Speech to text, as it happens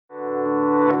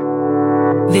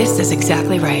This is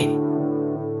exactly right.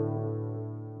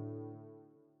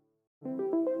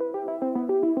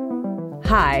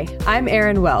 Hi, I'm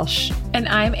Erin Welsh. And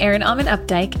I'm Erin Alman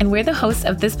Updike, and we're the hosts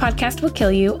of This Podcast Will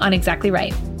Kill You on Exactly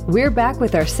Right. We're back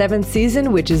with our 7th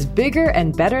season, which is bigger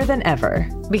and better than ever.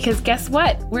 Because guess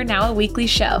what? We're now a weekly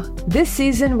show. This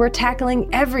season, we're tackling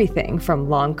everything from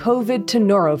long COVID to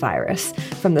norovirus,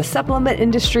 from the supplement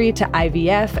industry to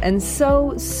IVF, and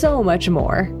so much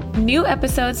more. New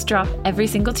episodes drop every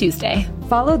single Tuesday.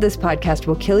 Follow This Podcast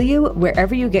Will Kill You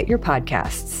wherever you get your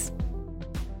podcasts.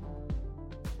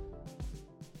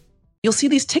 You'll see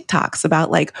these TikToks about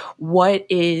like what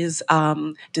is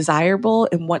desirable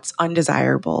and what's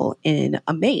undesirable in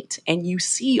a mate. And you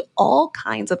see all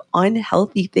kinds of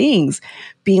unhealthy things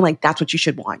being like, that's what you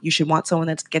should want. You should want someone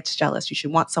that gets jealous. You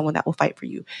should want someone that will fight for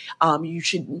you. You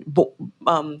should,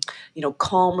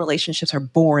 calm relationships are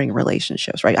boring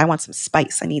relationships, right? I want some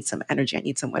spice. I need some energy. I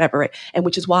need some whatever, right? And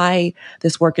which is why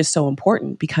this work is so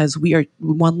important, because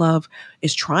One Love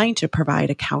is trying to provide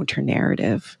a counter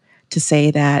narrative to say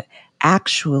that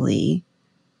actually,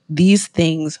 these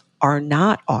things are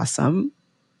not awesome.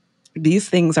 These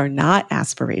things are not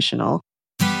aspirational.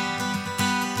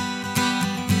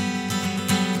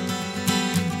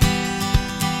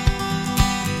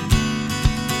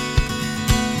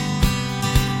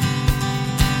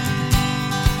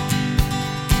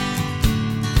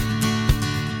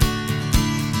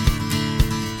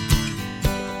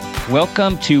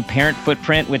 Welcome to Parent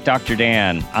Footprint with Dr.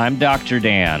 Dan. I'm Dr.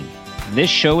 Dan. This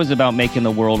show is about making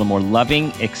the world a more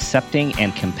loving, accepting,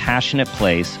 and compassionate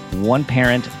place, one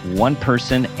parent, one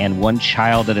person, and one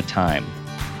child at a time.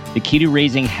 The key to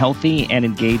raising healthy and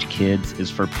engaged kids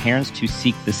is for parents to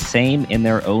seek the same in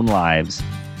their own lives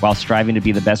while striving to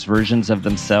be the best versions of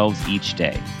themselves each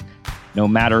day. No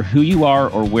matter who you are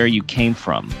or where you came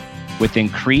from, with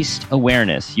increased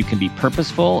awareness, you can be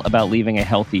purposeful about leaving a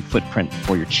healthy footprint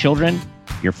for your children,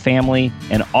 your family,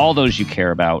 and all those you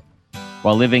care about,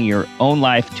 while living your own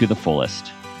life to the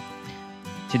fullest.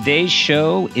 Today's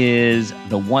show is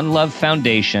the One Love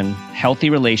Foundation,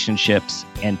 Healthy Relationships,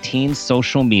 and Teen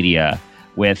Social Media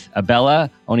with Ebele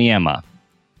Onyema.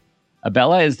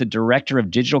 Ebele is the Director of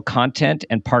Digital Content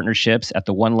and Partnerships at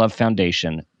the One Love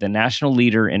Foundation, the national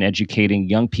leader in educating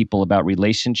young people about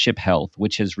relationship health,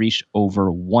 which has reached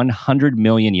over 100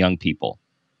 million young people.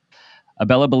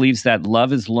 Ebele believes that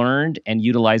love is learned and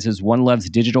utilizes One Love's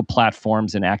digital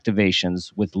platforms and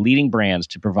activations with leading brands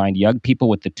to provide young people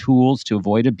with the tools to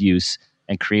avoid abuse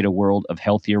and create a world of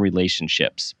healthier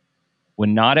relationships.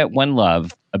 When not at One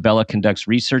Love, Ebele conducts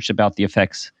research about the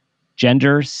effects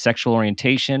gender, sexual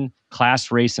orientation, class,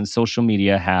 race, and social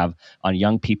media have on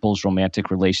young people's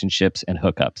romantic relationships and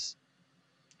hookups.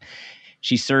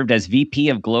 She served as VP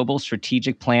of Global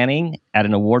Strategic Planning at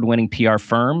an award-winning PR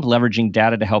firm, leveraging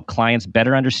data to help clients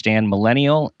better understand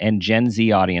millennial and Gen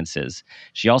Z audiences.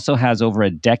 She also has over a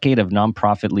decade of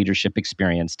nonprofit leadership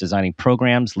experience, designing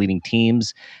programs, leading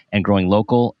teams, and growing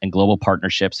local and global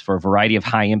partnerships for a variety of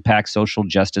high-impact social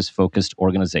justice-focused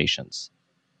organizations.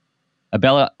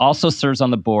 Ebele also serves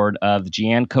on the board of the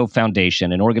Gianco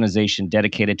Foundation, an organization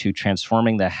dedicated to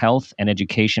transforming the health and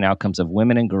education outcomes of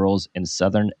women and girls in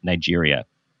southern Nigeria.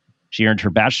 She earned her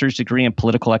bachelor's degree in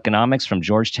political economics from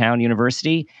Georgetown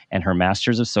University and her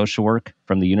master's of social work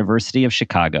from the University of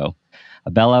Chicago.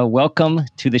 Ebele, welcome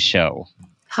to the show.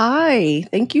 Hi,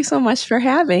 thank you so much for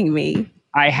having me.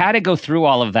 I had to go through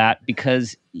all of that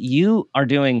because you are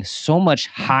doing so much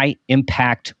high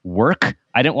impact work.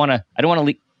 I don't want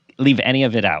to leave any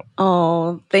of it out.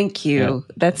 Oh, thank you. Yeah.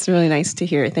 That's really nice to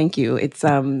hear. Thank you. It's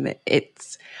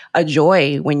a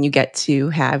joy when you get to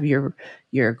have your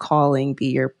calling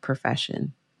be your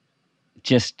profession.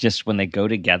 Just when they go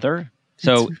together.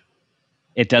 So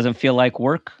it doesn't feel like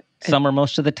work some or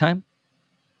most of the time?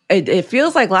 It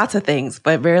feels like lots of things,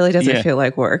 but rarely does it feel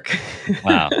like work.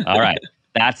 Wow. All right.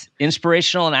 That's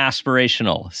inspirational and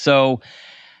aspirational. So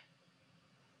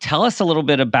tell us a little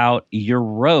bit about your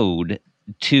road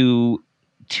to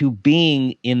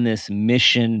being in this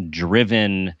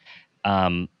mission-driven,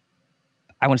 I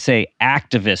would say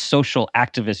social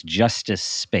activist justice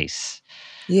space.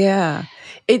 Yeah,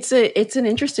 it's an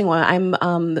interesting one.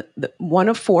 I'm one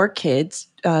of 4 kids,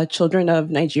 children of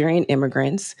Nigerian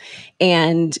immigrants.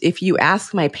 And if you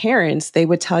ask my parents, they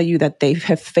would tell you that they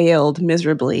have failed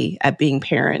miserably at being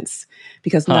parents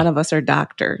because none of us are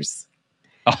doctors.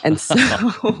 And so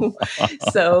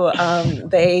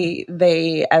they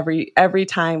every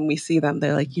time we see them,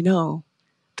 they're like,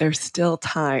 there's still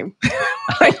time.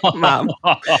 Like, Mom,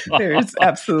 there's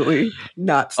absolutely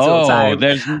not still time.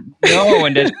 There's no.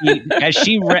 And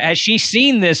has she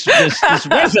seen this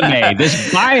resume,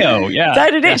 this bio? Yeah.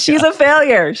 That it is. She's a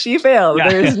failure. She failed. Yeah.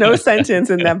 There's no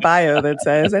sentence in that bio that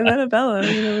says, and then Ebele,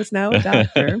 is now a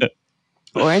doctor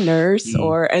or a nurse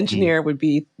or engineer would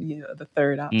be, the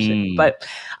third option.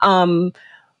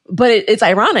 But it's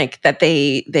ironic that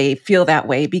they feel that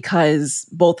way because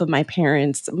both of my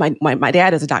parents, my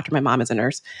dad is a doctor, my mom is a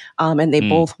nurse, and they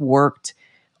both worked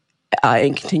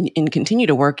and continue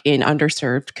to work in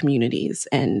underserved communities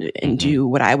and do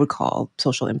what I would call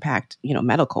social impact,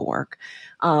 medical work.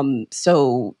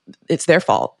 So it's their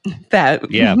fault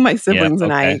that my siblings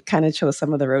and I kind of chose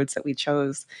some of the roads that we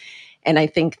chose. And I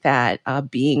think that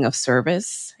being of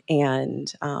service and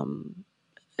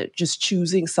just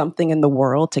choosing something in the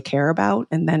world to care about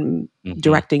and then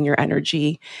directing your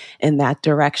energy in that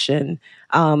direction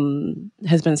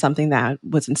has been something that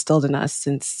was instilled in us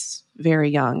since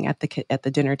very young at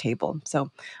the dinner table.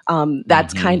 So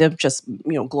that's kind of just,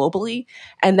 globally.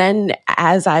 And then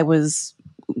as I was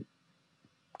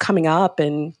coming up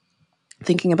and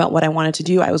thinking about what I wanted to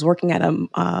do, I was working at an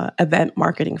event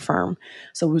marketing firm.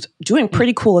 So I was doing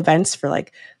pretty cool events for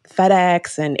like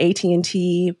FedEx and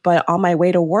AT&T. But on my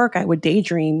way to work, I would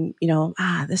daydream,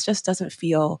 this just doesn't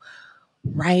feel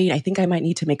right. I think I might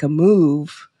need to make a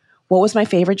move. What was my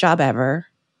favorite job ever?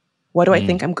 What do I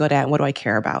think I'm good at? And what do I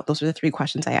care about? Those are the three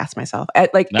questions I asked myself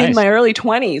in my early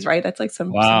 20s, right? That's like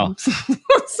some good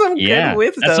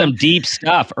wisdom. That's some deep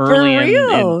stuff early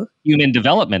in human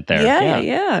development there.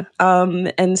 Yeah.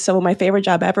 And so my favorite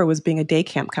job ever was being a day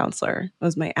camp counselor. It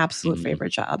was my absolute favorite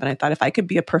job. And I thought if I could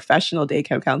be a professional day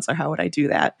camp counselor, how would I do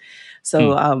that?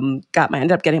 So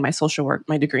ended up getting my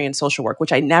degree in social work,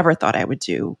 which I never thought I would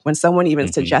do. When someone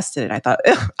even suggested it, I thought,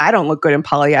 I don't look good in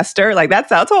polyester. Like, that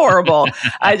sounds horrible.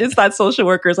 I just thought social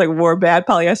workers wore bad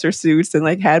polyester suits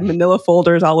and had manila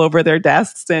folders all over their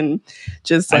desks and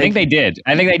just I think they did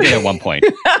at one point.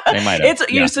 They might have.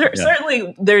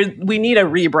 Certainly we need a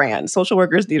rebrand. Social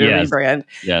workers need a rebrand.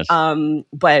 Yes.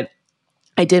 But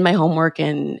I did my homework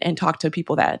and talked to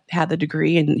people that had the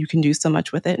degree, and you can do so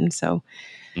much with it. And so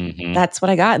that's what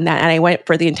I got. And I went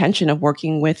for the intention of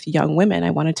working with young women.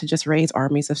 I wanted to just raise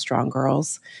armies of strong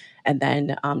girls, and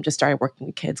then just started working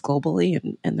with kids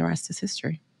globally, and the rest is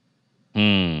history.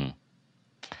 I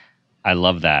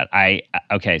love that.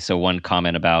 So one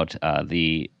comment about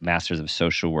the Masters of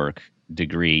Social Work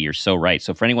degree. You're so right.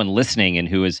 So for anyone listening and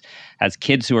who has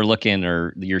kids who are looking,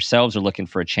 or yourselves are looking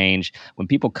for a change, when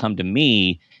people come to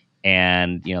me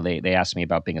and they ask me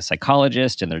about being a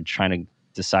psychologist and they're trying to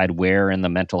decide where in the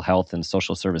mental health and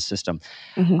social service system,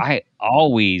 I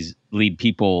always lead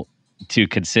people to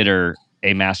consider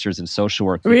a master's in social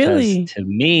work because to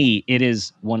me it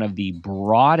is one of the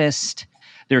broadest.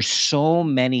 There's so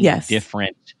many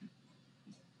different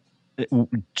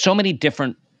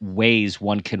ways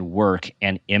one can work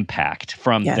and impact,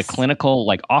 from the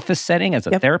clinical office setting as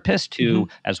a therapist to,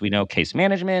 as we know, case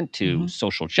management to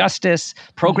social justice,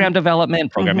 program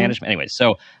development, program management. Anyway,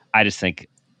 so I just think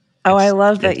I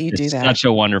love that you do that. Such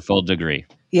a wonderful degree.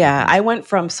 Yeah, I went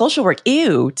from social work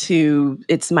to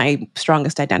it's my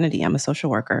strongest identity. I'm a social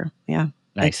worker. Yeah.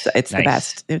 Nice. It's the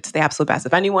best. It's the absolute best.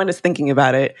 If anyone is thinking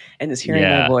about it and is hearing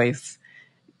my voice,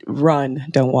 run,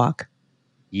 don't walk.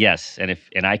 Yes, and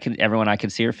I can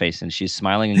see her face, and she's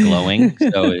smiling and glowing.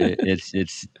 So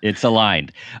it's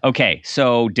aligned. Okay,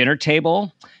 so dinner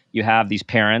table. You have these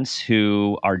parents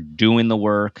who are doing the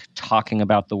work, talking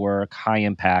about the work, high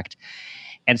impact.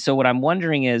 And so what I'm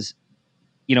wondering is,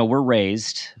 we're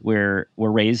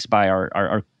raised by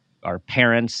our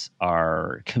parents,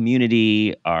 our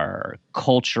community, our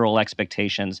cultural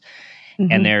expectations.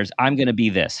 And there's, I'm going to be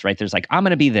this, right? There's I'm going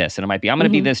to be this. And it might be, I'm going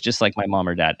to be this just like my mom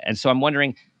or dad. And so I'm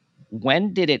wondering,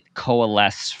 when did it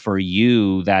coalesce for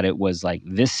you that it was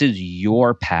this is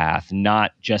your path,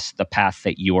 not just the path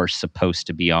that you're supposed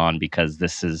to be on because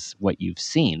this is what you've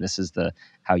seen. This is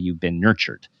how you've been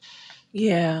nurtured.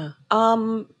 Yeah.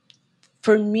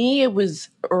 For me, it was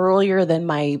earlier than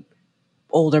my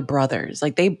older brothers.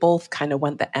 They both kind of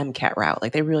went the MCAT route.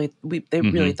 They really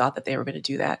thought that they were going to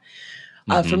do that.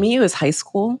 For me, it was high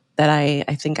school that I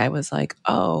think I was I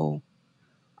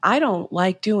don't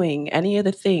like doing any of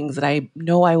the things that I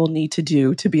know I will need to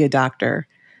do to be a doctor.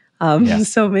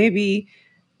 So maybe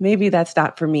that's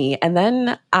not for me. And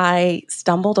then I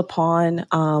stumbled upon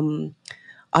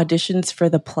auditions for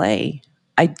the play.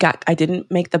 I didn't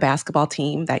make the basketball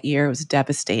team that year. It was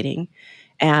devastating.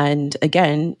 And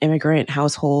again, immigrant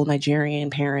household, Nigerian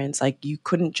parents, you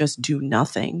couldn't just do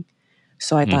nothing.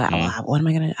 So I thought, oh, what am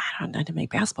I going to, I don't know how to make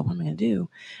basketball. What am I going to do?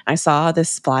 I saw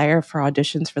this flyer for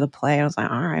auditions for the play. I was like,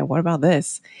 all right, what about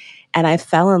this? And I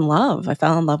fell in love. I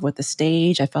fell in love with the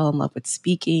stage. I fell in love with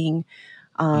speaking.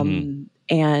 And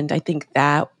I think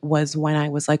that was when I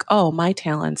was like, oh, my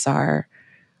talents are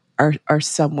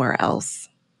somewhere else.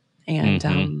 And,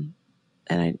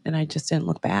 and I just didn't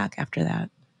look back after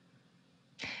that.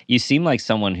 You seem like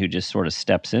someone who just sort of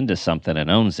steps into something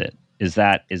and owns it. Does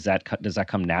that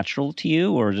come natural to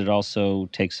you, or does it also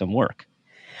take some work?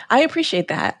 I appreciate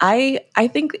that. I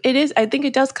think it is. I think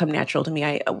it does come natural to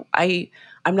me.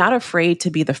 I'm not afraid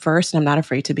to be the first, and I'm not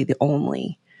afraid to be the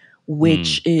only,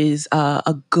 which is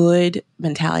a good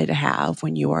mentality to have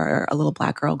when you are a little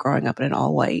Black girl growing up in an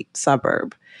all-white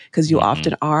suburb, because you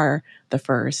often are the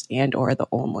first and or the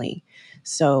only.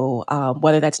 So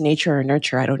whether that's nature or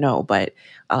nurture, I don't know, but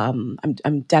I'm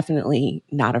definitely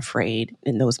not afraid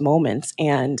in those moments.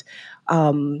 And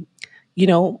you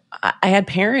know, I had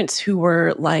parents who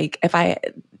were like,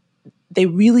 they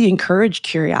really encouraged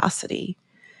curiosity.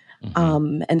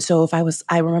 And so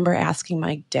I remember asking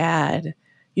my dad,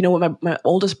 you know, when my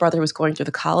oldest brother was going through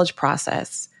the college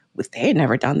process, they had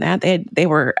never done that. They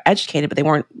were educated, but they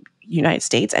weren't United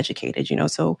States educated, you know,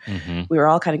 so we were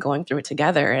all kind of going through it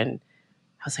together. And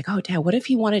I was like, oh, Dad, what if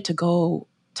he wanted to go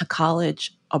to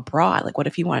college abroad? Like, what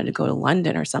if he wanted to go to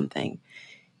London or something?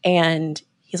 And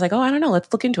he's like, oh, I don't know.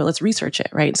 Let's look into it. Let's research it.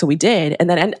 Right. So we did.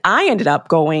 And I ended up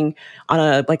going on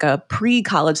a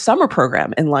pre-college summer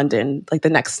program in London, like the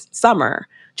next summer,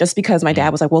 just because my dad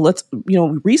was like, well, let's, you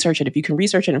know, research it. If you can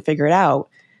research it and figure it out,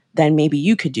 then maybe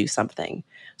you could do something.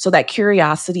 So that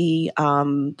curiosity,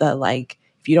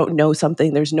 if you don't know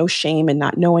something, there's no shame in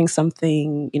not knowing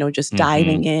something, you know, just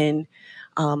diving in.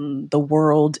 The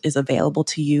world is available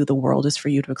to you. The world is for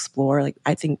you to explore. Like,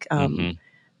 I think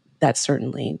that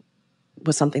certainly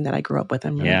was something that I grew up with.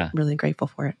 I'm really grateful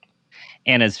for it.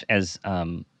 And as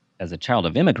a child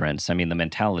of immigrants, I mean, the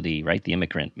mentality, right? The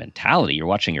immigrant mentality, you're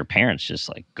watching your parents just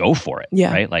like go for it,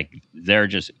 right? Like they're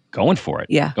just going for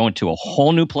it, going to a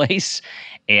whole new place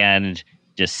and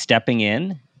just stepping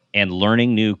in and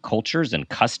learning new cultures and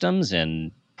customs.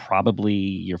 And probably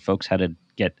your folks had to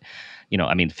get, you know,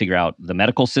 I mean, figure out the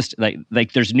medical system.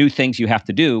 Like there's new things you have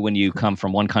to do when you come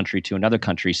from one country to another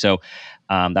country. So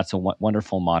that's a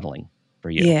wonderful modeling for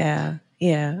you. Yeah.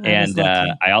 And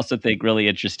I also think really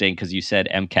interesting because you said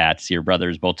MCATs. Your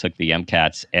brothers both took the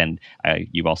MCATs, and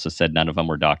you also said none of them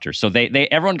were doctors. So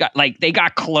everyone got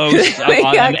close, and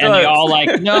they all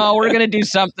like, no, we're gonna do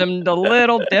something a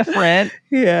little different.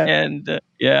 And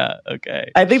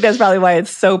okay. I think that's probably why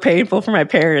it's so painful for my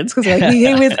parents, because like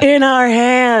he was in our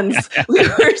hands.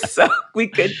 We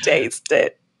could taste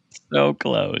it. So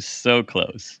close.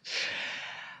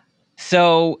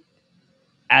 So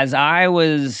as I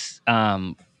was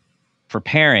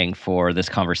preparing for this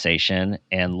conversation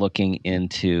and looking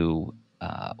into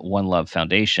One Love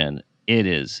Foundation, it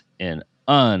is an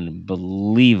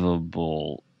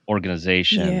unbelievable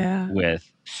organization with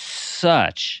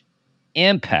such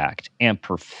impact and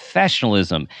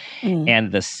professionalism,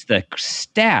 and the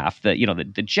staff,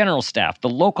 the general staff, the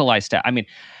localized staff. I mean,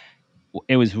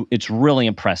 it's really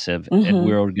impressive, and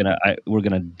we're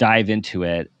gonna dive into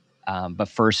it. But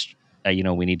first,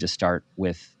 we need to start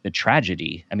with the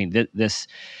tragedy. I mean, this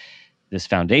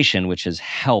foundation, which has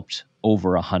helped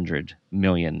over 100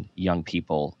 million young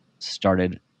people,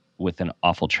 started with an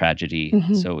awful tragedy.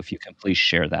 So if you can please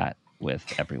share that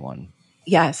with everyone.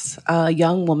 Yes. A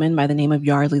young woman by the name of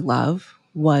Yardley Love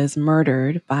was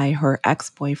murdered by her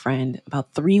ex-boyfriend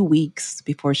about 3 weeks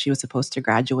before she was supposed to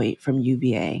graduate from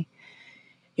UVA.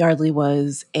 Yardley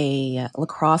was a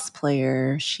lacrosse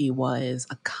player. She was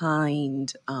a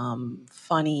kind,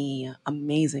 funny,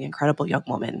 amazing, incredible young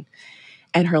woman.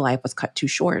 And her life was cut too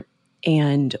short.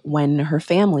 And when her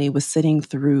family was sitting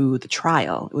through the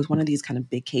trial, it was one of these kind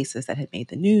of big cases that had made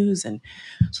the news. And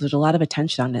so there's a lot of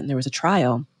attention on it. And there was a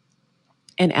trial.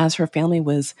 And as her family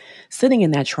was sitting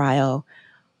in that trial,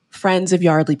 friends of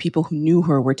Yardley, people who knew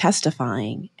her, were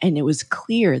testifying, and it was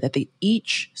clear that they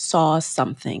each saw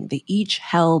something. They each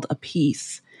held a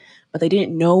piece, but they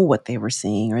didn't know what they were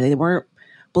seeing, or they weren't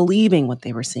believing what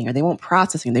they were seeing, or they weren't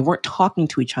processing. They weren't talking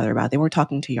to each other about it. They weren't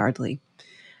talking to Yardley.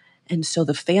 And so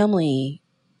the family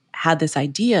had this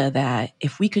idea that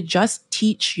if we could just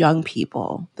teach young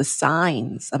people the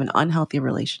signs of an unhealthy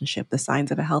relationship, the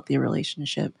signs of a healthy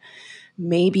relationship,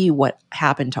 maybe what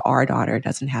happened to our daughter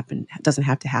doesn't have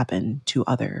to happen to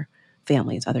other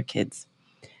families, other kids.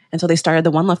 And so they started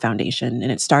the One Love Foundation,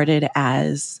 and it started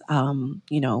as,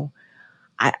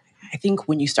 I think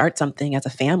when you start something as a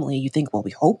family, you think, well,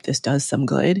 we hope this does some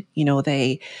good.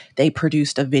 They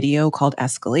produced a video called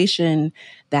Escalation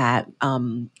that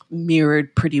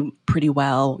mirrored pretty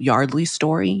well Yardley's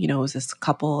story. It was this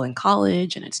couple in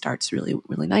college, and it starts really,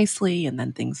 really nicely, and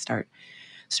then things start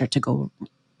to go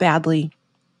badly.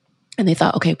 And they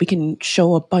thought, okay, we can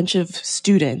show a bunch of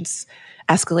students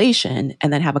escalation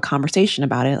and then have a conversation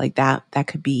about it. Like that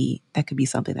could be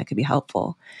something that could be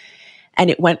helpful. And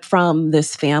it went from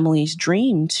this family's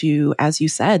dream to, as you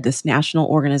said, this national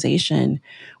organization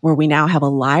where we now have a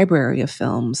library of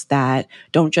films that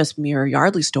don't just mirror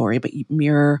Yardley's story, but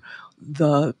mirror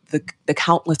the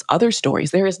countless other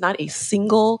stories. There is not a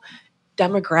single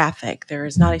demographic, there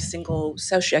is not a single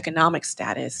socioeconomic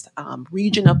status,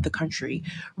 region of the country,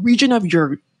 region of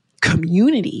your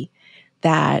community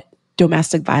that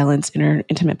domestic violence,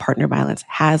 intimate partner violence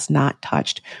has not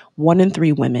touched. 1 in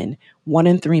 3 women, 1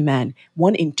 in 3 men,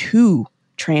 1 in 2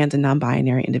 trans and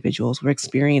non-binary individuals will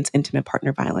experience intimate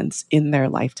partner violence in their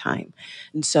lifetime.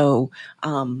 And so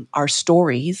our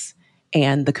stories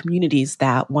and the communities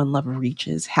that One Love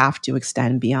reaches have to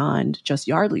extend beyond just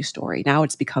Yardley's story. Now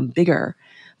it's become bigger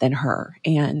than her,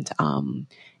 and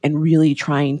really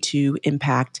trying to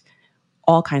impact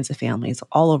all kinds of families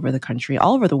all over the country,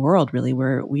 all over the world, really,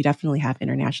 where we definitely have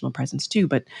international presence too.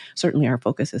 But certainly our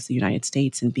focus is the United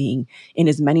States and being in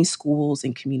as many schools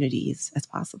and communities as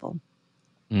possible.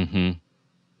 Mm-hmm.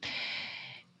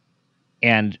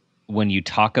 And when you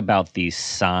talk about these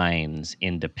signs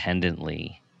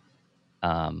independently,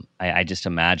 I just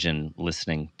imagine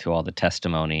listening to all the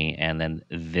testimony and then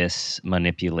this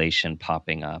manipulation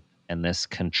popping up and this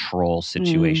control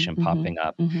situation popping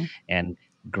up and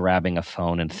grabbing a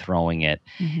phone and throwing it,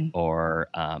 or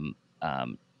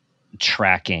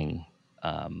tracking,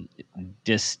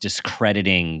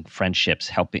 discrediting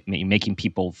friendships, making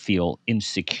people feel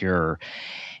insecure.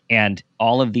 And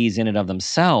all of these in and of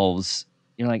themselves,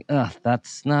 you're like, ugh,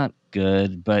 that's not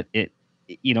good. But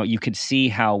you could see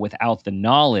how without the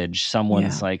knowledge,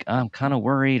 someone's like, oh, I'm kind of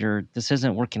worried, or this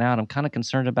isn't working out, I'm kind of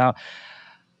concerned about.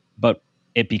 But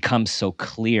it becomes so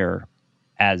clear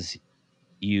as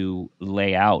you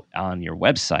lay out on your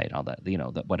website all that,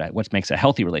 what makes a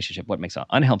healthy relationship, what makes an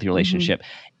unhealthy relationship.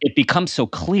 It becomes so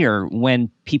clear when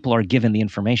people are given the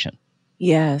information.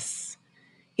 Yes.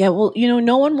 Yeah. Well,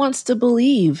 no one wants to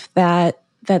believe that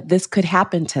this could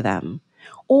happen to them.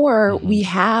 Or we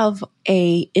have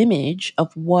a image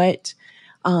of what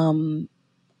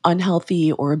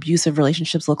unhealthy or abusive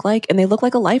relationships look like, and they look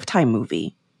like a Lifetime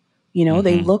movie.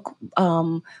 They look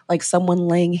like someone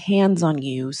laying hands on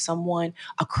you,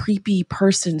 a creepy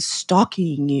person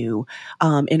stalking you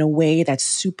in a way that's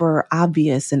super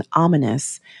obvious and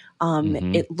ominous.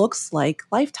 It looks like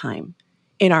Lifetime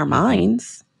in our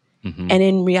minds. And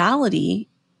in reality,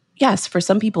 yes, for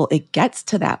some people, it gets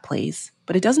to that place,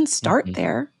 but it doesn't start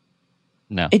there.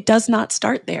 No. It does not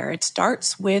start there. It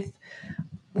starts with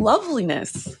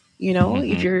loveliness.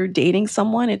 If you're dating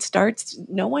someone, it starts,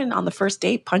 no one on the first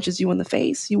date punches you in the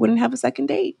face. You wouldn't have a second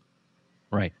date.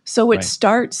 Right. So it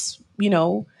starts,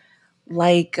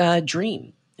 like a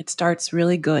dream. It starts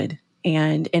really good.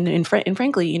 And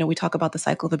frankly, we talk about the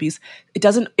cycle of abuse. It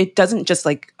doesn't just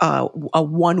like a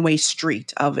one-way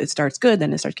street of it starts good,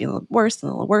 then it starts getting a little worse and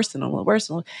a little worse and a little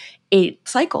worse. It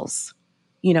cycles,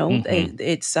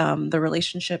 it's the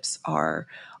relationships are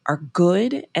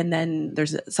good, and then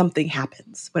there's something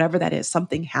happens, whatever that is,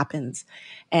 something happens,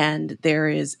 and there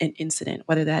is an incident,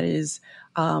 whether that is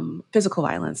physical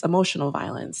violence, emotional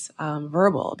violence,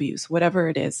 verbal abuse, whatever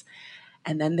it is.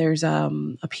 And then there's a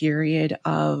period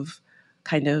of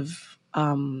kind of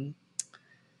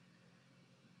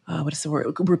what is the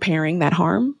word? Repairing that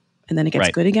harm, and then it gets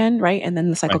good again, right? And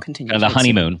then the cycle continues. The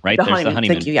honeymoon, right? The honeymoon.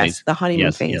 Thank you. Yes, the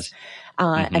honeymoon phase.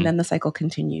 Yes. And then the cycle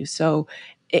continues. So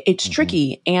it's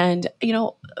tricky. And,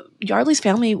 Yardley's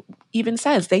family even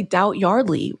says they doubt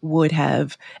Yardley would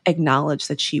have acknowledged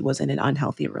that she was in an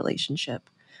unhealthy relationship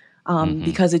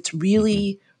because it's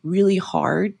really, really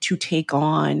hard to take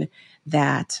on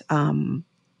that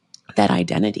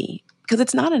identity, because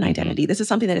it's not an identity. This is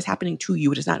something that is happening to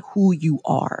you. It is not who you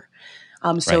are.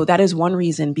 So that is one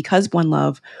reason, because One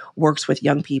Love works with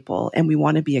young people and we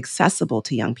want to be accessible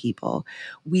to young people,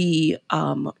 we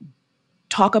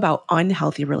talk about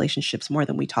unhealthy relationships more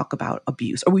than we talk about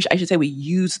abuse. Or I should say we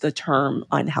use the term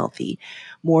unhealthy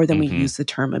more than we use the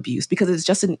term abuse, because it's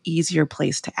just an easier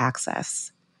place to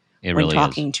access when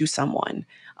talking to someone,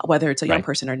 whether it's a young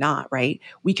person or not, right?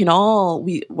 We can all,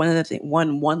 one of the things,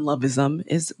 one loveism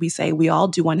is we say we all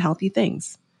do unhealthy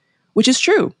things, which is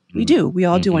true. We do. We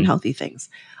all do Mm-hmm. unhealthy things.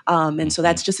 And so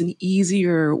that's just an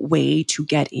easier way to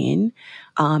get in.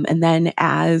 And then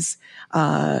as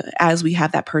we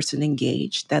have that person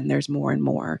engaged, then there's more and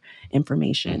more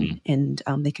information, and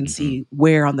they can see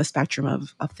where on the spectrum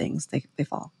of things they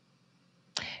fall.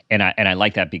 And I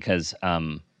like that because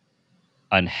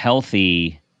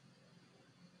unhealthy,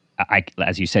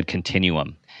 as you said,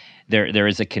 continuum. There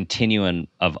is a continuum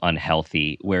of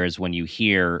unhealthy, whereas when you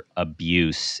hear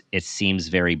abuse, it seems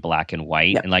very black and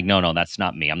white. Yep. And like, no, that's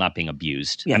not me. I'm not being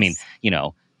abused. Yes. I mean,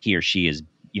 he or she is,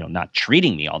 not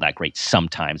treating me all that great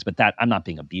sometimes, but that I'm not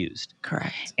being abused.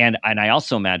 Correct. And I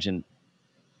also imagine,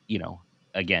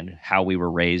 again, how we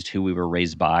were raised, who we were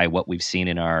raised by, what we've seen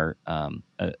in our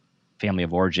family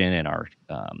of origin and our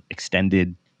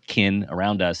extended kin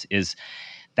around us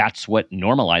that's what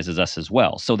normalizes us as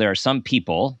well. So there are some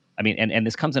people, I mean, and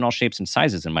this comes in all shapes and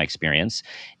sizes in my experience.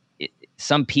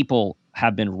 Some people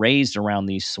have been raised around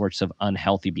these sorts of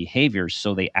unhealthy behaviors,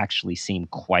 so they actually seem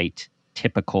quite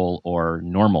typical or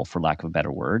normal, for lack of a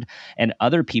better word. And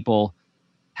other people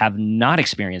have not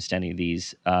experienced any of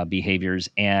these behaviors,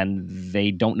 and they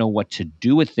don't know what to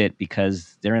do with it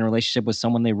because they're in a relationship with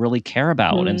someone they really care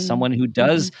about and someone who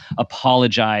does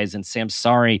apologize and say, I'm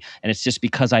sorry. And it's just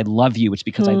because I love you. It's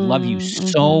because I love you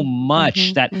so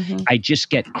much that I just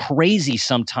get crazy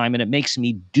sometime and it makes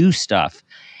me do stuff.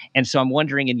 And so I'm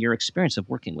wondering, in your experience of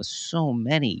working with so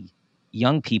many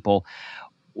young people,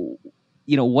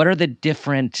 what are the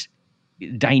different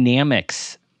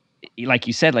dynamics? Like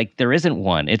you said, like there isn't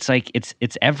one. It's like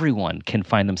it's everyone can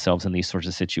find themselves in these sorts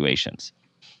of situations.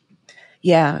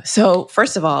 Yeah. So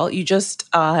first of all, you just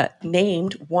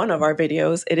named one of our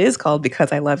videos. It is called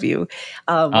Because I Love You.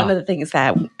 One of the things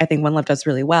that I think One Love does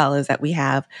really well is that we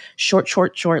have short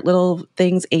little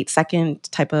things, 8-second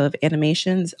type of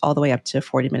animations, all the way up to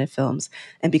 40-minute films.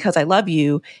 And Because I Love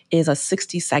You is a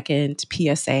 60-second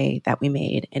PSA that we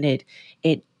made. And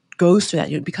it goes through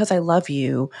that. Because I love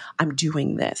you, I'm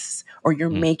doing this, or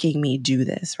you're making me do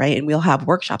this, right? And we'll have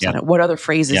workshops on it. What other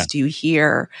phrases do you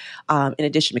hear in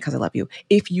addition? Because I love you.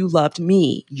 If you loved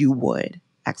me, you would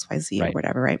X, Y, Z, or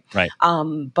whatever, right? Right.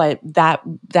 But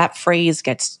that phrase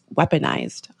gets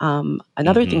weaponized.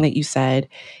 Another thing that you said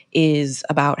is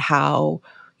about how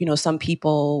some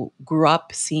people grew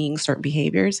up seeing certain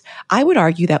behaviors. I would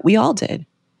argue that we all did.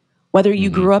 Whether you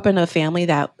grew up in a family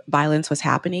that violence was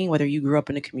happening, whether you grew up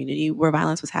in a community where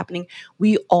violence was happening,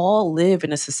 we all live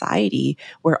in a society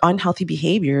where unhealthy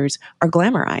behaviors are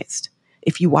glamorized.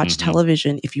 If you watch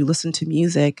television, if you listen to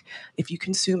music, if you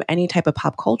consume any type of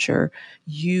pop culture,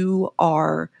 you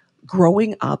are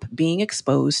growing up being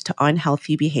exposed to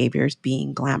unhealthy behaviors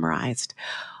being glamorized.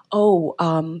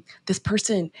 This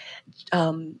person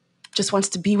just wants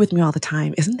to be with me all the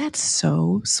time. Isn't that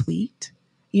so sweet?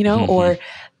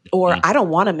 Or I don't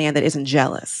want a man that isn't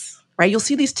jealous, right? You'll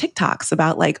see these TikToks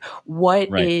about like what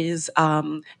is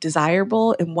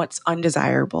desirable and what's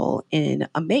undesirable in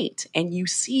a mate. And you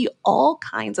see all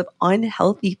kinds of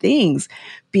unhealthy things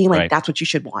being like, that's what you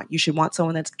should want. You should want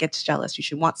someone that gets jealous. You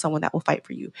should want someone that will fight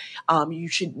for you. You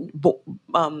should,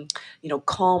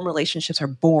 calm relationships are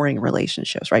boring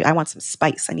relationships, right? I want some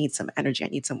spice. I need some energy. I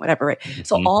need some whatever, right?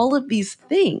 So all of these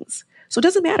things. So it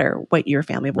doesn't matter what your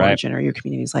family of origin or your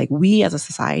community is like. We as a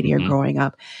society are growing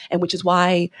up, and which is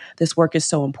why this work is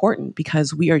so important,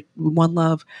 because One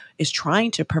Love is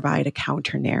trying to provide a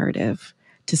counter narrative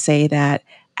to say that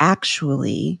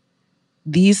actually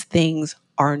these things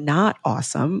are not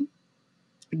awesome.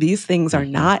 These things are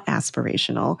not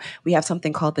aspirational. We have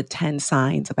something called the 10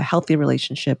 signs of a healthy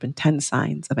relationship and 10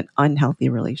 signs of an unhealthy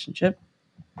relationship.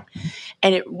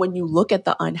 And when you look at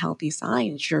the unhealthy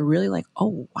signs, you're really like,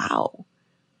 oh, wow.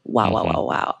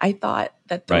 I thought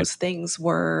that those things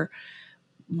were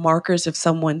markers of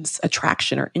someone's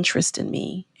attraction or interest in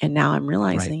me. And now I'm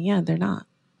realizing, they're not.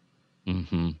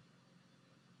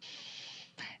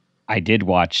 I did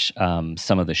watch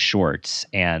some of the shorts,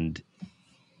 and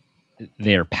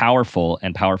they're powerful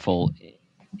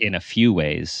in a few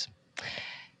ways.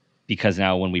 Because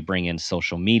now when we bring in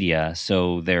social media,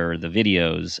 so there are the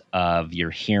videos of you're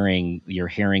hearing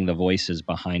the voices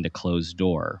behind a closed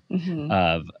door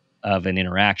of an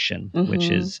interaction, which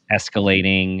is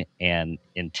escalating and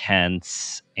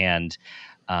intense, and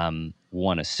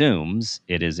one assumes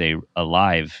it is a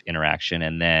live interaction,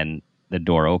 and then the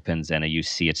door opens and you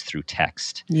see it's through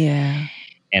text. Yeah.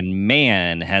 And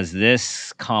man, has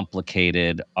this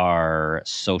complicated our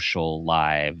social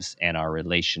lives and our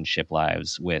relationship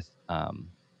lives with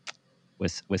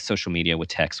social media, with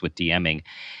text, with DMing,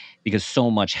 because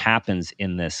so much happens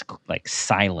in this like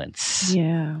silence.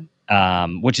 Yeah.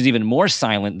 Which is even more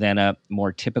silent than a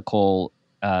more typical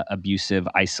abusive,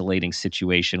 isolating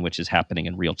situation, which is happening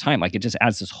in real time. Like, it just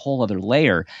adds this whole other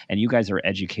layer. And you guys are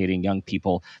educating young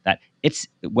people that it's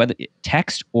whether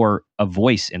text or a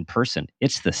voice in person,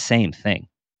 it's the same thing.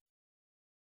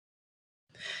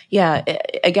 Yeah.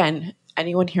 Again,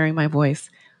 anyone hearing my voice,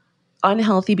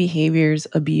 unhealthy behaviors,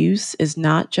 abuse is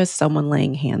not just someone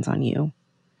laying hands on you.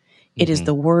 It is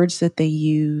the words that they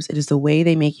use. It is the way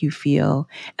they make you feel.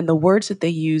 And the words that they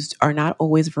use are not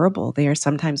always verbal. They are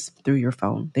sometimes through your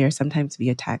phone. They are sometimes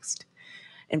via text.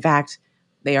 In fact,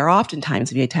 they are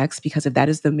oftentimes via text, because if that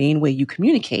is the main way you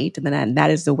communicate, then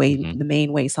that is the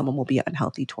main way someone will be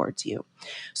unhealthy towards you.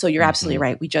 So you're absolutely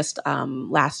right. We just,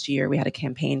 last year, we had a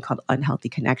campaign called Unhealthy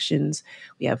Connections.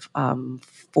 We have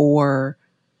 4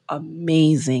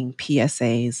 amazing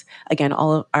PSAs. Again,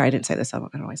 I didn't say this, I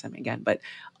don't know why I said it again, but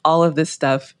all of this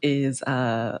stuff is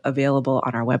available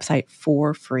on our website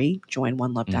for free,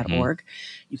 joinonelove.org.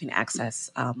 You can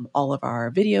access all of our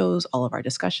videos, all of our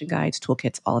discussion guides,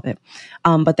 toolkits, all of it.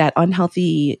 But that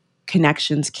Unhealthy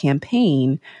Connections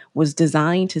campaign was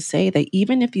designed to say that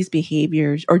even if these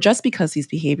behaviors, or just because these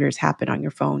behaviors happen on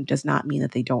your phone, does not mean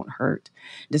that they don't hurt,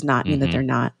 does not mean that they're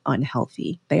not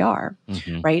unhealthy. They are,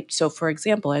 right? So for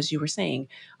example, as you were saying,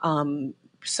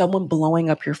 someone blowing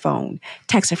up your phone,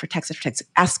 text after text after text,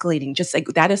 escalating, just like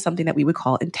that is something that we would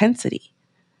call intensity.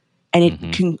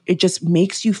 And it just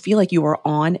makes you feel like you are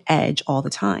on edge all the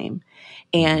time.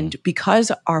 And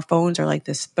because our phones are like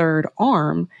this third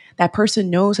arm, that person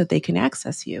knows that they can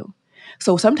access you.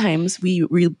 So sometimes we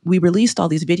released all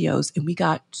these videos and we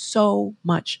got so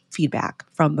much feedback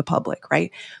from the public,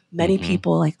 right? Many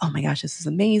people like, oh my gosh, this is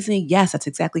amazing. Yes, that's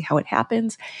exactly how it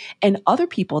happens. And other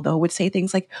people, though, would say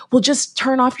things like, well, just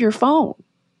turn off your phone.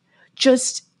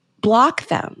 Just block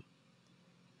them.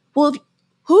 Well,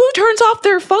 who turns off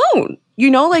their phone?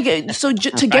 So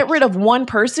to get rid of one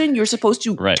person, you're supposed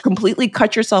to completely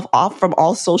cut yourself off from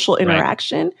all social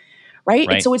interaction, right?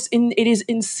 And so it is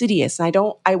insidious. And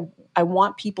I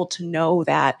want people to know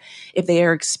that if they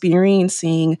are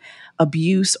experiencing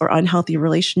abuse or unhealthy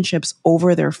relationships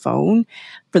over their phone,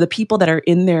 for the people that are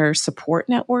in their support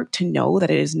network to know that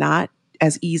it is not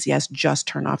as easy as just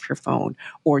turn off your phone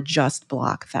or just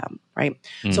block them, right?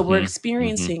 So we're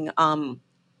experiencing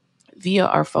via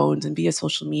our phones and via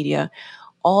social media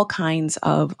all kinds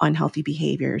of unhealthy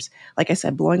behaviors. Like I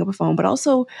said, blowing up a phone, but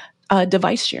also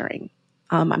device sharing.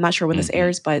 I'm not sure when this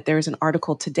airs, but there's an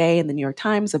article today in the New York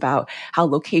Times about how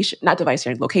location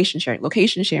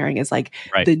sharing is like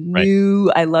the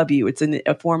new I love you. It's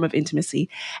a form of intimacy.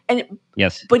 And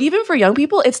but even for young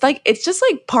people, it's just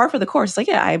like par for the course. It's like,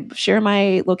 yeah, I share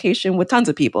my location with tons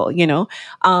of people,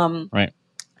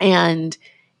 and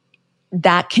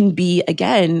that can be,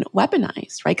 again,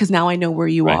 weaponized, right? Because now I know where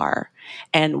you are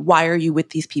and why are you with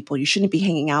these people? You shouldn't be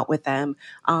hanging out with them.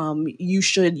 You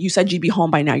said you'd be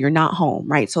home by now. You're not home,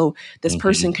 right? So this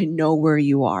person can know where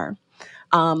you are.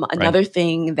 Another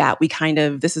thing that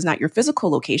this is not your physical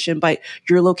location, but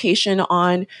your location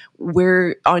on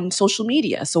social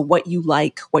media. So what you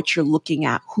like, what you're looking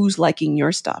at, who's liking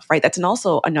your stuff, right? That's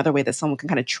also another way that someone can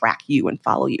kind of track you and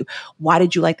follow you. Why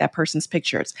did you like that person's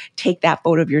pictures? Take that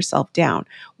photo of yourself down.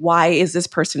 Why is this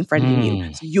person friending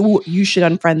you? So you should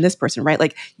unfriend this person, right?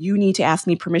 Like, you need to ask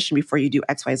me permission before you do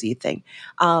XYZ thing.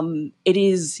 It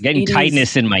is getting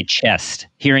tightness in my chest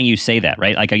hearing you say that,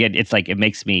 right? Like, again, it's like, it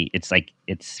makes me,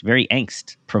 it's very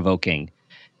angst provoking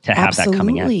to have that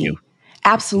coming at you.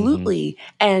 Absolutely.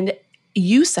 And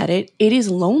you said it is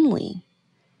lonely.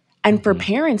 And for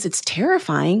parents, it's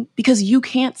terrifying because you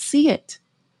can't see it.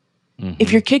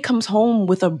 If your kid comes home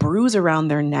with a bruise around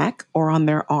their neck or on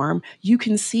their arm, you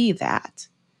can see that.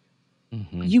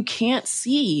 You can't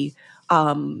see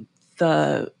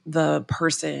the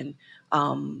person,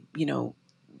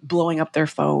 blowing up their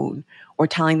phone or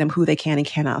telling them who they can and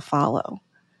cannot follow.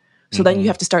 So then you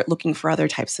have to start looking for other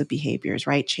types of behaviors,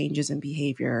 right? Changes in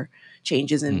behavior,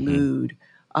 changes in mood,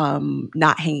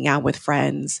 not hanging out with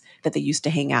friends that they used to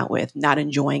hang out with, not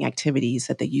enjoying activities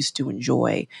that they used to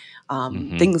enjoy,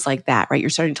 things like that, right? You're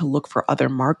starting to look for other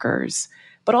markers.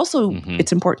 But also,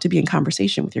 it's important to be in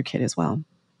conversation with your kid as well.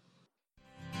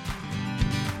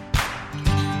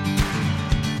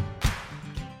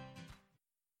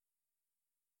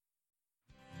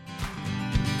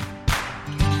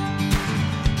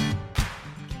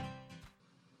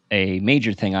 A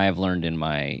major thing I have learned in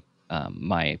my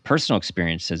my personal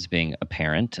experience as being a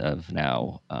parent of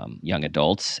now young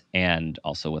adults, and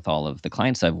also with all of the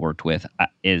clients I've worked with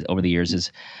is over the years,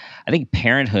 is I think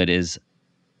parenthood is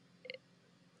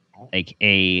like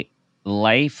a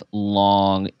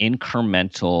lifelong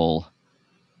incremental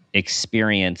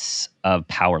experience of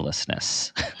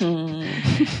powerlessness. Hmm.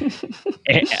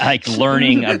 Like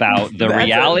learning about the That's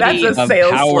reality a of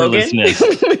sales powerlessness.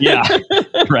 slogan. Yeah,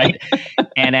 right.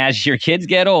 And as your kids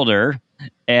get older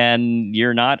and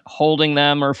you're not holding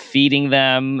them or feeding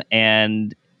them,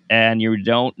 and you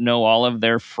don't know all of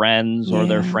their friends or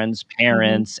their Yeah. friends'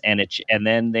 parents, and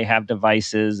then they have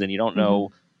devices and you don't Mhm.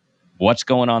 know what's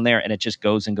going on there, and it just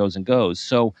goes and goes and goes.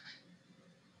 So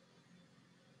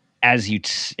as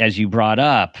you brought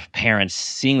up, parents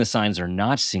seeing the signs or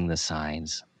not seeing the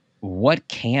signs, what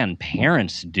can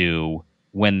parents do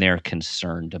when they're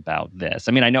concerned about this?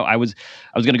 I mean, I know I was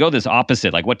going to go this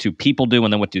opposite, like what do people do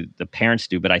and then what do the parents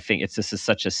do? But I think this is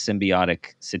such a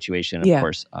symbiotic situation. Of Yeah.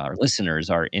 course, our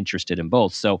listeners are interested in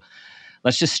both. So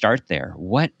let's just start there.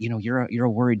 What, you're a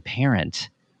worried parent.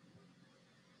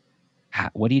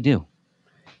 What do you do?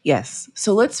 Yes.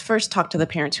 So let's first talk to the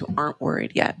parents who aren't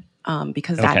worried yet,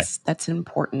 because Okay. that's an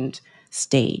important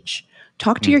stage.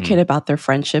 Talk to your Mm-hmm. kid about their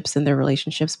friendships and their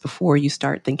relationships before you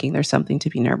start thinking there's something to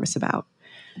be nervous about.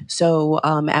 So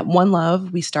at One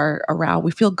Love, we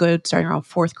feel good starting around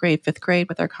 4th grade, 5th grade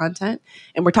with our content.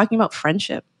 And we're talking about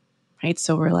friendship, right?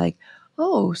 So we're like,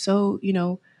 oh, so,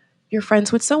 you're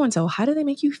friends with so-and-so. How do they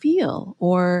make you feel?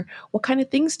 Or what kind of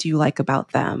things do you like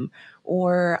about them?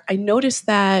 Or I noticed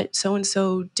that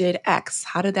so-and-so did X.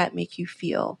 How did that make you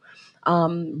feel?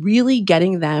 Really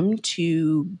getting them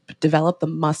to develop the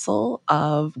muscle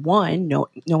of one,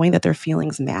 knowing that their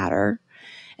feelings matter,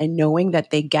 and knowing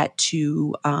that they get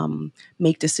to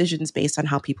make decisions based on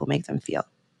how people make them feel.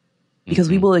 Because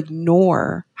we will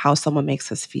ignore how someone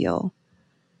makes us feel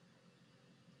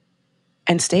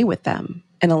and stay with them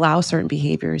and allow certain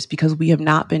behaviors because we have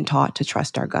not been taught to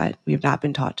trust our gut. We have not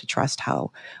been taught to trust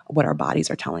what our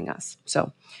bodies are telling us.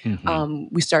 So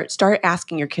we start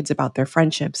asking your kids about their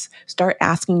friendships. Start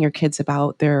asking your kids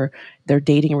about their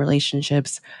dating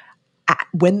relationships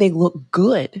when they look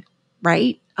good,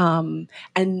 right?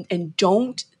 And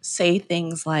don't say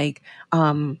things like,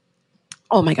 "Oh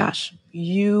my gosh,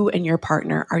 you and your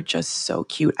partner are just so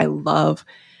cute. I love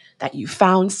that you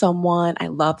found someone. I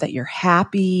love that you're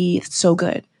happy. It's so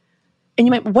good." And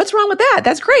you might, what's wrong with that?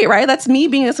 That's great, right? That's me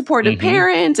being a supportive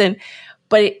parent.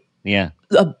 But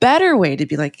a better way to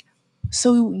be like,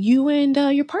 so you and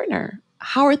your partner,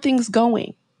 how are things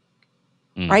going?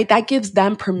 Right? That gives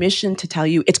them permission to tell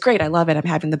you, it's great. I love it. I'm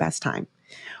having the best time.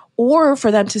 Or for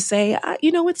them to say,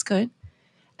 it's good.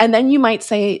 And then you might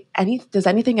say, does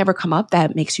anything ever come up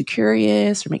that makes you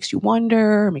curious or makes you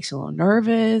wonder or makes you a little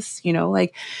nervous?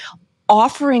 Like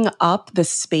offering up the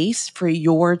space for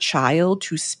your child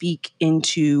to speak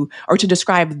into or to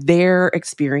describe their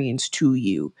experience to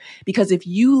you. Because if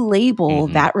you label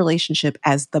that relationship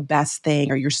as the best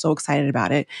thing or you're so excited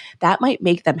about it, that might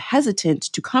make them hesitant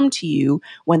to come to you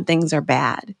when things are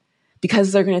bad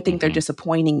because they're going to think they're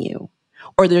disappointing you,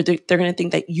 or they're going to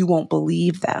think that you won't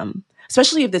believe them.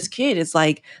 Especially if this kid is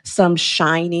like some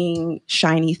shiny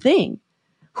thing.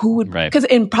 Who would, because,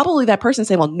 and probably that person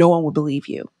say, well, no one would believe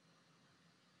you.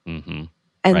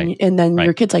 And then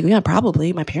your kid's like, yeah,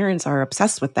 probably. My parents are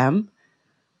obsessed with them.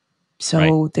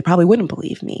 So they probably wouldn't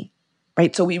believe me.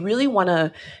 Right. So we really want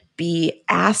to be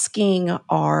asking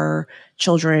our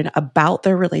children about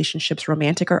their relationships,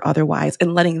 romantic or otherwise,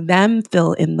 and letting them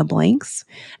fill in the blanks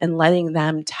and letting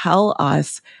them tell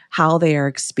us how they are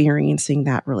experiencing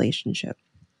that relationship.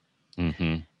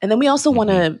 And then we also want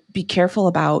to be careful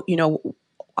about,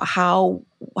 how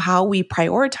we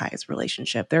prioritize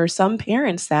relationship. There are some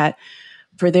parents that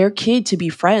for their kid to be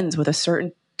friends with a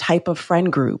certain type of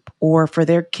friend group or for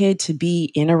their kid to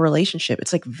be in a relationship,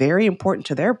 it's like very important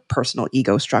to their personal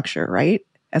ego structure, right?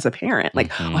 As a parent,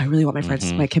 like, oh, I really want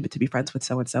my kid to be friends with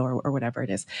so-and-so or whatever it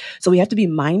is. So we have to be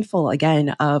mindful again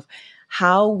of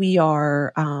how we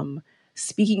are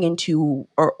speaking into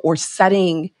or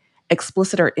setting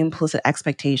explicit or implicit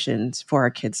expectations for our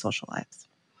kids' social lives.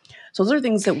 So those are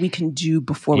things that we can do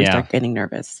before we start getting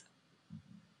nervous.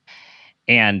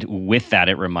 And with that,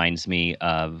 it reminds me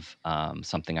of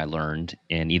something I learned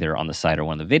in either on the site or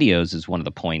one of the videos is one of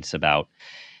the points about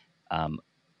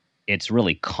it's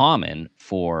really common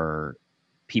for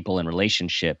people in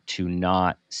relationship to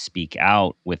not speak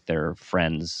out with their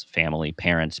friends, family,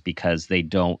 parents, because they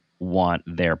don't want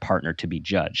their partner to be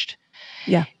judged.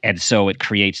 Yeah. And so it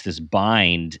creates this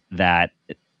bind that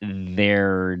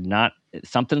they're not,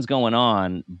 something's going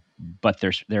on, but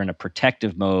they're in a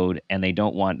protective mode and they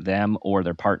don't want them or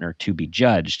their partner to be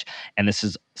judged. And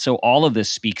so all of this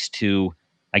speaks to,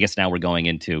 I guess now we're going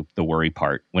into the worry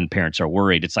part when parents are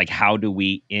worried. It's like, how do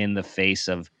we, in the face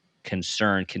of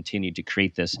concern, continue to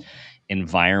create this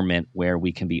environment where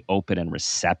we can be open and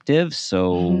receptive?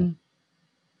 So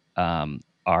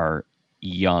our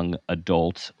young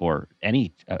adult or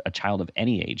a child of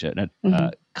any age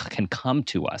can come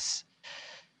to us?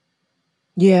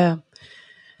 Yeah.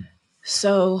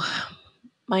 So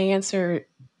my answer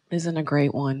isn't a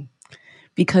great one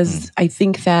because I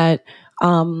think that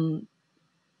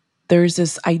there's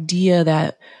this idea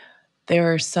that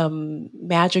there are some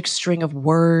magic string of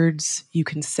words you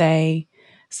can say,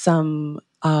 some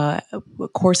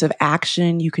course of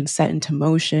action you can set into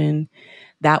motion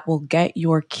that will get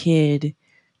your kid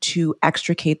to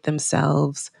extricate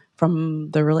themselves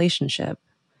from the relationship.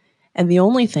 And the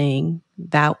only thing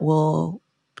that will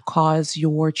cause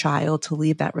your child to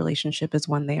leave that relationship is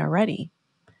when they are ready.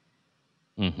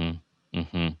 And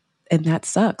that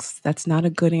sucks. That's not a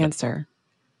good answer.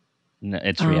 No,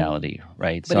 it's reality,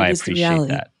 right? But so I is appreciate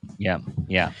that. Yeah.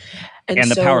 And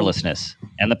so, the powerlessness.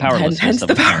 And the powerlessness hence of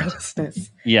the the parent.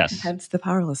 powerlessness. Yes. Hence the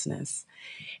powerlessness.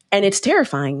 And it's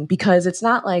terrifying because it's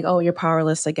not like, oh, you're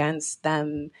powerless against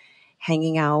them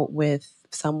hanging out with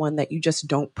someone that you just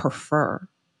don't prefer.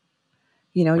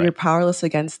 You know, You're powerless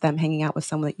against them hanging out with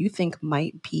someone that you think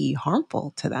might be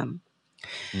harmful to them.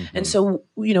 And so,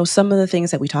 some of the things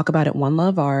that we talk about at One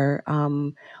Love are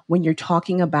when you're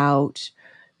talking about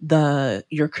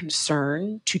your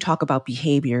concern to talk about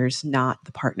behaviors, not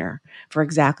the partner, for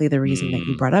exactly the reason that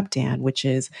you brought up, Dan, which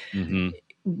is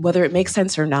whether it makes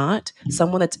sense or not,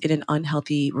 someone that's in an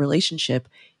unhealthy relationship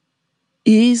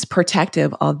is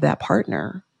protective of that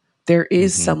partner. There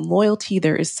is some loyalty,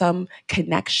 there is some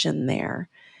connection there.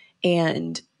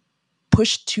 And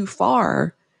pushed too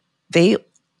far, they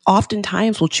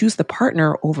oftentimes will choose the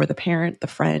partner over the parent, the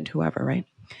friend, whoever, right?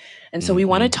 And so we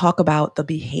want to talk about the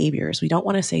behaviors. We don't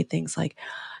want to say things like,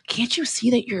 can't you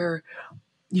see that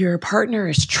your partner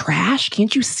is trash?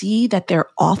 Can't you see that they're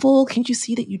awful? Can't you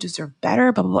see that you deserve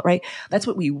better? Blah, blah, blah, right? That's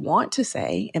what we want to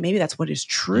say. And maybe that's what is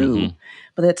true,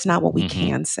 but that's not what we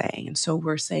can say. And so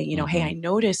we're saying, hey, I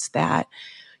noticed that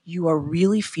you are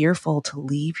really fearful to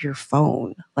leave your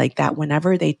phone, like that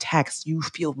whenever they text,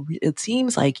 it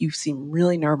seems like you seem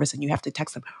really nervous and you have to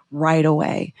text them right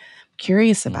away. I'm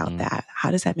curious about that.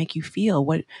 How does that make you feel?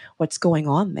 What's going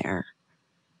on there?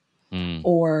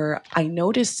 Or I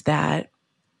noticed that,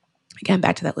 again,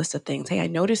 back to that list of things. Hey, I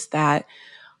noticed that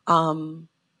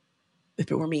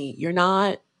if it were me, you're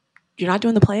not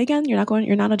doing the play again. You're not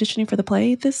auditioning for the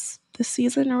play this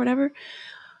season or whatever.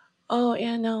 Oh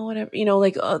yeah, no, whatever.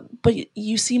 But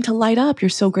you seem to light up. You're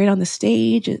so great on the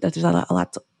stage. There's a lot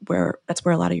that's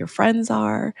where a lot of your friends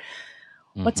are.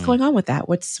 What's going on with that?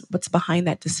 What's behind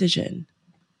that decision?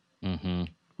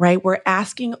 Right? We're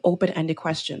asking open-ended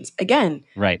questions. Again,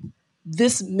 right.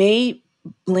 This may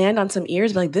land on some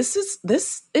ears, but like this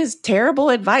is terrible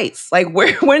advice. Like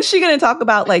when's she going to talk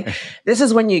about like this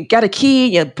is when you get a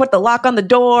key, you put the lock on the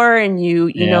door, and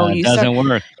it doesn't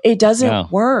work. It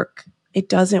doesn't work. It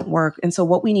doesn't work. And so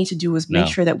what we need to do is make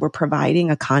sure that we're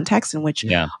providing a context in which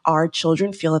our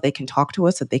children feel that they can talk to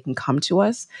us, that they can come to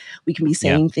us. We can be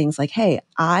saying things like, hey,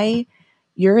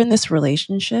 you're in this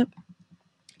relationship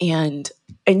and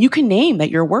you can name that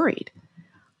you're worried.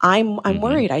 I'm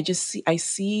worried. I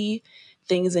see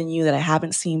things in you that I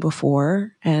haven't seen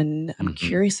before. And I'm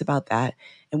curious about that.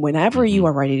 And whenever you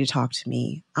are ready to talk to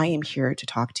me, I am here to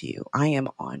talk to you. I am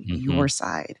on your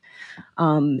side.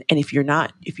 And if you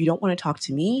don't want to talk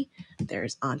to me,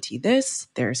 there's auntie this,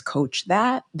 there's coach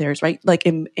that, there's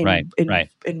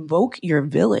invoke your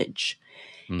village.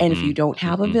 And if you don't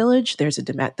have a village, there's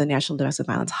the National Domestic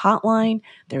Violence Hotline.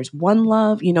 There's One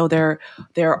Love. There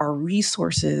are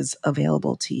resources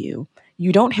available to you.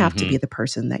 You don't have to be the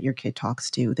person that your kid talks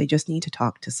to. They just need to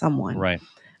talk to someone. Right.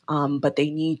 But they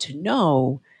need to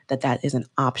know that is an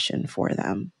option for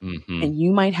them. And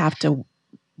you might have to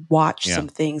watch some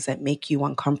things that make you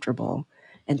uncomfortable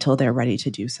until they're ready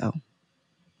to do so.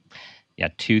 Yeah,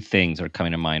 two things are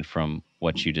coming to mind from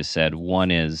what you just said.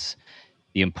 One is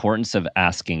the importance of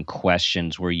asking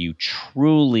questions where you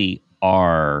truly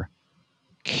are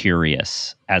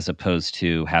curious as opposed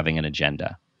to having an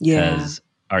agenda. Because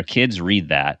our kids read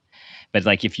that. But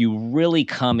like if you really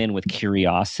come in with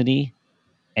curiosity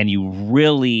and you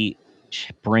really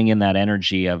bring in that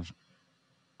energy of,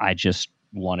 I just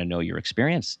want to know your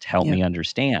experience to help me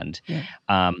understand.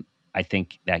 I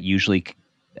think that usually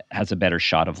has a better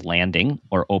shot of landing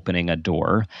or opening a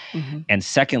door. And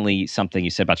secondly, something you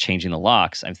said about changing the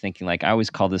locks, I'm thinking like, I always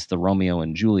call this the Romeo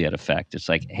and Juliet effect. It's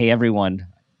like, hey, everyone,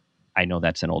 I know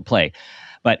that's an old play,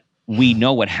 but we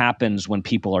know what happens when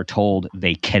people are told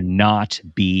they cannot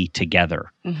be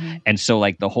together. And so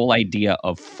like the whole idea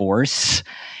of force,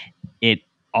 it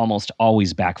almost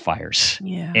always backfires.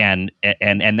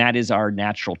 And that is our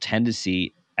natural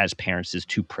tendency as parents is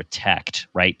to protect,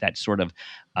 right? That sort of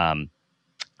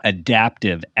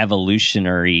adaptive,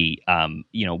 evolutionary,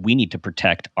 we need to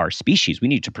protect our species. We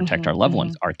need to protect our loved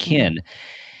ones, our kin.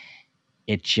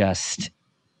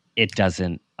 It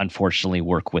doesn't, unfortunately,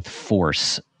 work with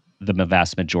force the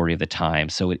vast majority of the time.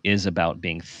 So it is about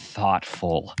being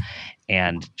thoughtful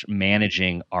and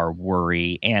managing our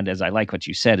worry. And as I like what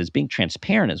you said, is being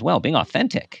transparent as well, being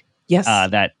authentic. Yes.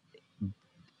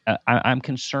 I'm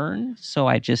concerned, so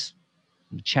I just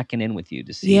checking in with you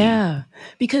to see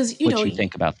because what you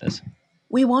think about this.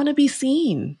 We want to be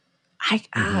seen.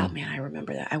 Man, I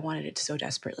remember that. I wanted it so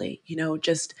desperately.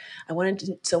 I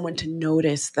wanted someone to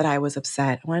notice that I was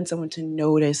upset. I wanted someone to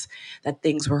notice that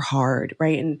things were hard,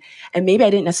 right? And maybe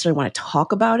I didn't necessarily want to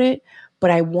talk about it,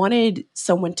 but I wanted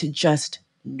someone to just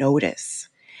notice.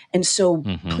 And so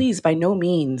please, by no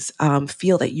means,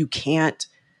 feel that you can't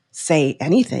say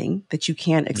anything, that you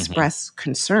can't express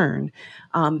concern,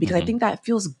 because I think that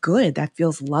feels good. That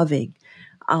feels loving.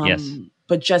 Yes.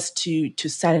 But just to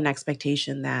set an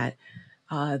expectation that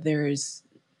there is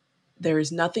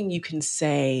nothing you can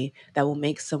say that will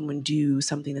make someone do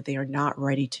something that they are not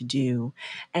ready to do.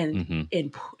 And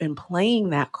in playing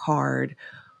that card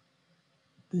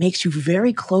makes you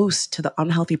very close to the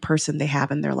unhealthy person they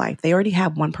have in their life. They already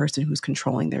have one person who's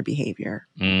controlling their behavior.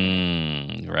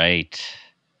 Right.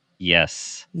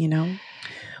 Yes. But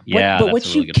that's a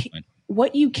really good point.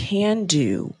 What you can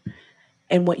do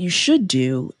and what you should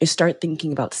do is start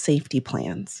thinking about safety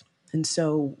plans. And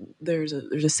so there's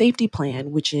a safety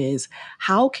plan, which is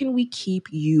how can we keep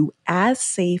you as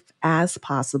safe as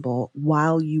possible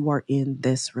while you are in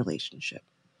this relationship?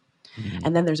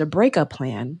 And then there's a breakup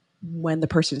plan when the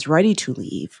person's ready to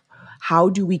leave. How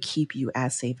do we keep you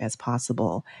as safe as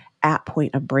possible at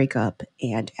point of breakup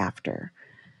and after?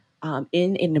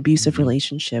 In an abusive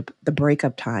relationship, the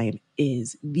breakup time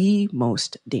is the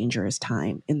most dangerous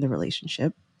time in the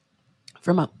relationship.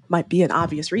 Might be an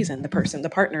obvious reason. The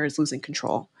partner is losing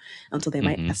control, and so they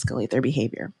might escalate their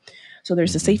behavior. So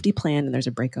there's a safety plan and there's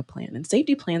a breakup plan. And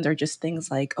safety plans are just things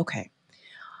like, okay,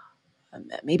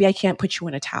 maybe I can't put you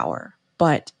in a tower,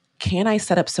 but can I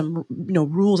set up some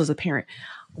rules as a parent?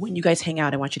 When you guys hang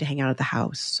out, I want you to hang out at the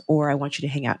house, or I want you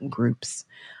to hang out in groups.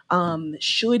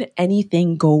 Should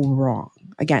anything go wrong?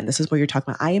 Again, this is where you're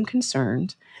talking about, I am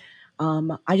concerned.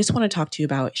 I just want to talk to you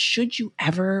about, should you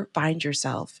ever find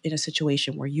yourself in a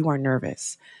situation where you are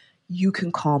nervous, you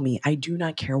can call me. I do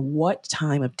not care what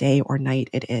time of day or night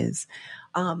it is.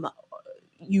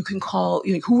 You can call,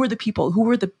 who are the people,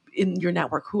 in your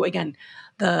network, who, again,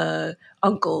 the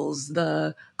uncles,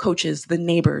 the coaches, the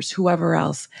neighbors, whoever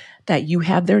else, that you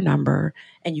have their number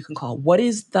and you can call. What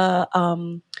is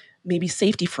the maybe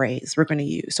safety phrase we're going to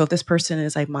use? So if this person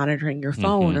is like monitoring your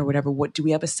phone or whatever, what do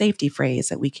we have a safety phrase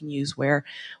that we can use where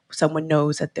someone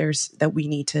knows that we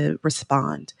need to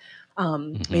respond?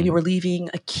 Maybe we're leaving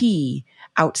a key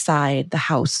outside the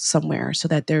house somewhere so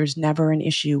that there's never an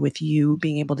issue with you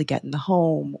being able to get in the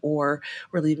home, or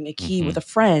we're leaving a key with a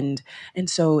friend. And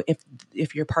so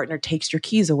if your partner takes your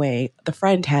keys away, the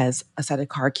friend has a set of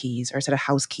car keys or a set of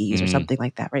house keys or something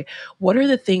like that, right? What are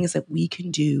the things that we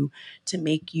can do to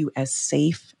make you as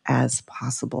safe as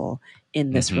possible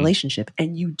in this relationship?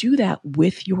 And you do that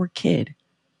with your kid,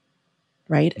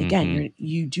 right? Again,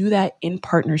 you do that in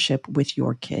partnership with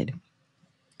your kid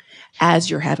as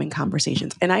you're having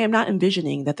conversations. And I am not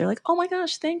envisioning that they're like, oh my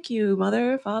gosh, thank you,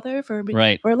 mother, father, for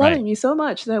loving me so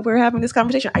much that we're having this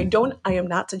conversation. I am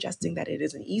not suggesting that it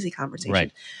is an easy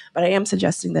conversation, but I am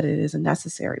suggesting that it is a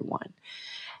necessary one.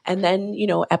 And then,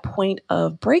 at point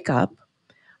of breakup,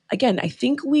 again, I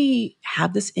think we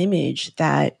have this image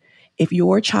that if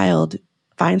your child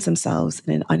finds themselves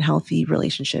in an unhealthy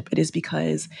relationship, it is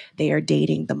because they are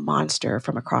dating the monster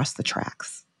from across the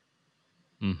tracks.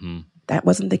 That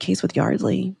wasn't the case with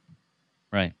Yardley.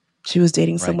 Right. She was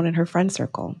dating someone in her friend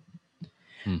circle.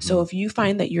 So if you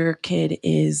find that your kid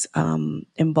is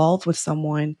involved with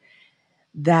someone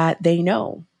that they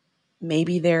know,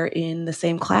 maybe they're in the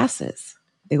same classes,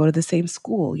 they go to the same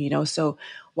school, so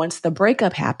once the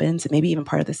breakup happens, and maybe even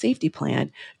part of the safety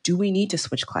plan, do we need to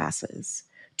switch classes?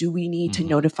 Do we need to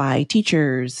notify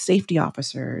teachers, safety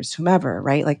officers, whomever,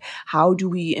 right? Like, how do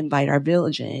we invite our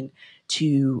village in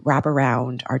to wrap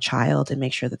around our child and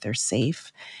make sure that they're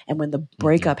safe? And when the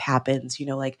breakup happens,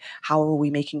 how are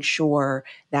we making sure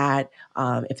that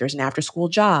if there's an after school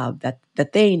job that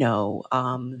they know,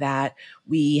 that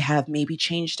we have maybe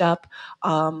changed up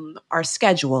our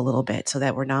schedule a little bit so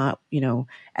that we're not,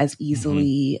 as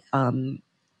easily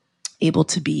able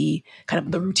to be kind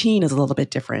of, the routine is a little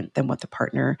bit different than what the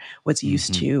partner was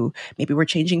used to. Maybe we're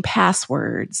changing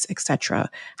passwords, etc.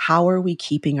 How are we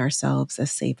keeping ourselves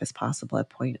as safe as possible at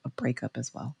point of breakup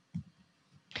as well?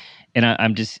 And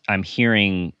I'm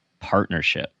hearing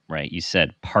partnership, right? You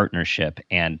said partnership.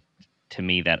 And to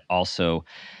me, that also,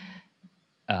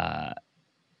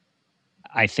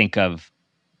 I think of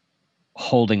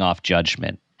holding off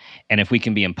judgment. And if we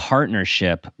can be in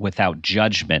partnership without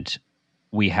judgment,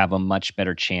 we have a much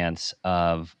better chance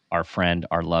of our friend,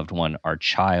 our loved one, our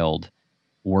child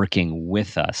working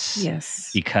with us.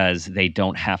 Yes. Because they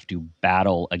don't have to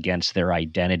battle against their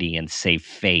identity and save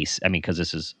face. I mean, because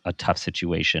this is a tough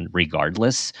situation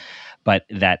regardless, but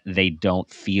that they don't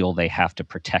feel they have to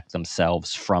protect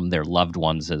themselves from their loved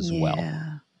ones as well.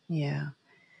 Yeah.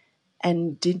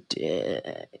 And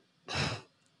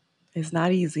it's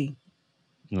not easy.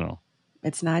 No.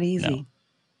 It's not easy.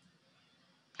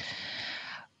 No.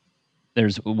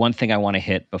 There's one thing I want to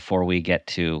hit before we get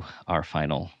to our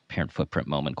final parent footprint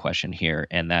moment question here,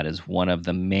 and that is one of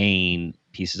the main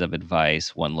pieces of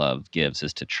advice One Love gives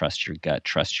is to trust your gut,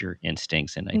 trust your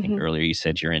instincts, and I think earlier you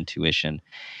said your intuition.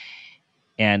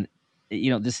 And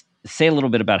this, say a little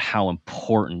bit about how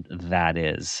important that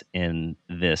is in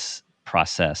this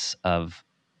process of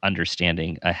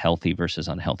understanding a healthy versus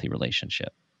unhealthy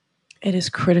relationship. It is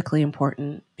critically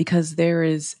important because there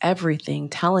is everything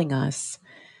telling us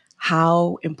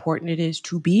how important it is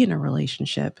to be in a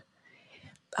relationship.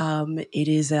 It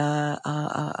is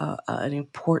an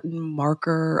important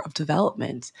marker of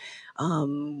development.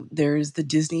 There's the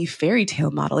Disney fairy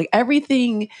tale model. Like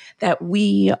everything that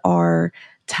we are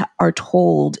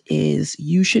told is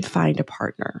you should find a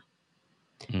partner.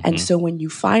 And so when you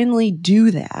finally do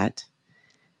that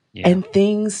and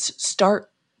things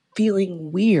start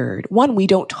feeling weird, one, we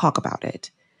don't talk about it.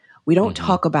 We don't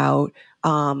talk about,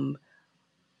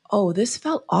 oh, this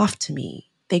felt off to me.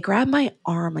 They grabbed my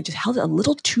arm. I just held it a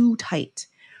little too tight.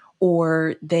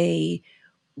 Or they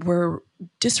were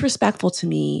disrespectful to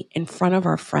me in front of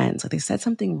our friends. Like they said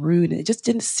something rude and it just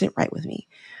didn't sit right with me.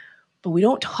 But we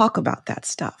don't talk about that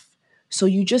stuff. So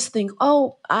you just think,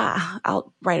 oh,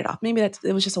 I'll write it off. Maybe it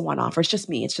was just a one-off, or it's just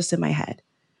me. It's just in my head.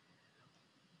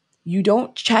 You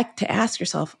don't check to ask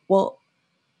yourself, well,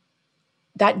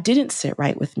 that didn't sit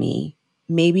right with me.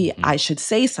 Maybe I should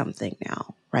say something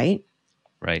now, right?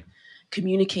 Right.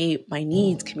 Communicate my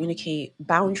needs, communicate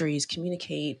boundaries,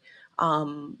 communicate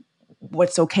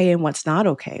what's okay and what's not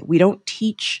okay. We don't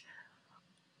teach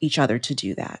each other to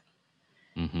do that.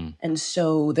 And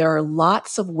so there are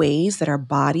lots of ways that our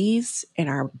bodies and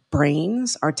our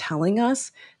brains are telling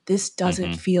us this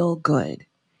doesn't feel good.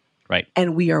 Right.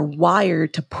 And we are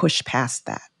wired to push past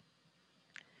that.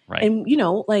 Right. And,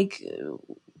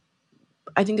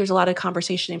 I think there's a lot of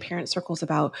conversation in parent circles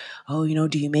about,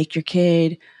 do you make your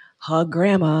kid hug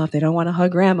grandma if they don't want to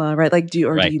hug grandma, right? Like, do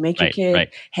you make your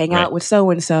kid hang out with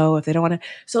so-and-so if they don't want to?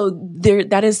 So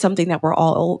that is something that we're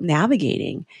all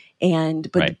navigating.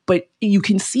 But you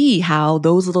can see how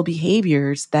those little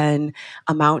behaviors then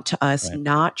amount to us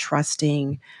not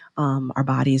trusting our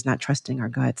bodies, not trusting our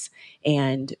guts.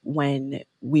 And when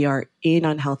we are in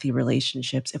unhealthy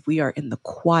relationships, if we are in the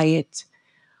quiet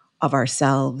of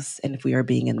ourselves, and if we are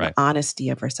being in the honesty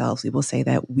of ourselves, we will say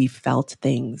that we felt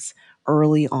things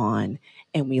early on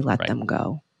and we let them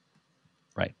go.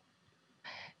 Right.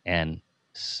 And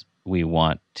we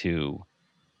want to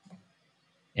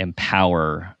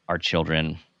empower our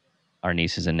children, our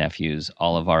nieces and nephews,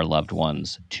 all of our loved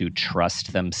ones to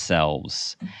trust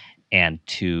themselves and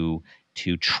to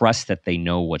trust that they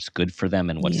know what's good for them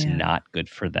and what's not good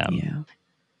for them. Yeah.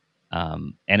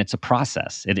 And it's a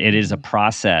process. It is a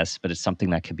process, but it's something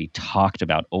that can be talked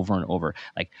about over and over.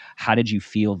 Like, how did you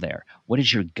feel there? What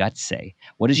does your gut say?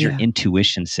 What does your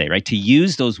intuition say? Right? To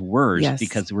use those words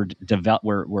because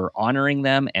we're honoring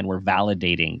them and we're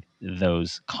validating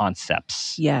those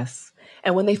concepts. Yes.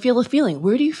 And when they feel a feeling,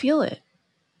 where do you feel it?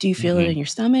 Do you feel it in your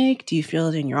stomach? Do you feel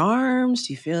it in your arms?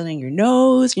 Do you feel it in your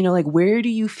nose? Where do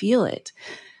you feel it?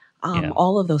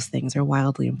 All of those things are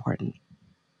wildly important.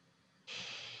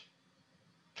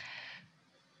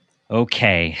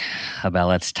 Okay,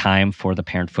 Ebele, it's time for the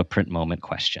parent footprint moment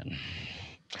question.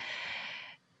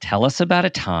 Tell us about a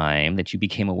time that you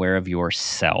became aware of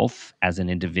yourself as an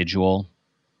individual,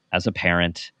 as a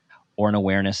parent, or an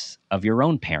awareness of your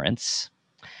own parents,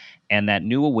 and that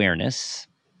new awareness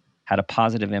had a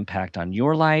positive impact on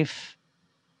your life,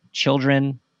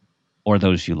 children, or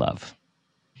those you love.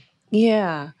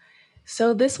 Yeah.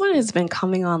 So this one has been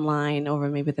coming online over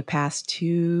maybe the past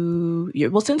 2 years.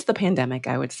 Well, since the pandemic,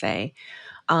 I would say.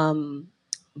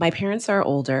 My parents are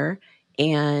older,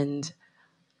 and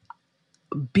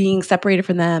being separated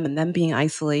from them and them being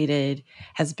isolated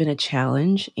has been a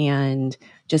challenge. And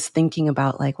just thinking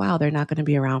about like, wow, they're not going to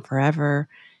be around forever.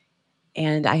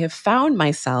 And I have found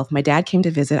myself, my dad came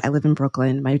to visit. I live in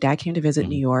Brooklyn. My dad came to visit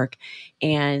New York,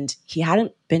 and he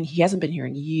hasn't been here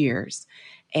in years.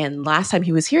 And last time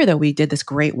he was here, though, we did this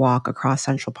great walk across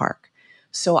Central Park.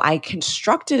 So I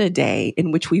constructed a day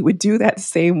in which we would do that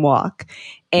same walk,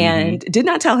 and did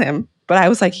not tell him, but I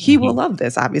was like, he will love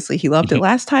this. Obviously, he loved it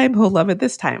last time. He'll love it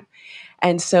this time.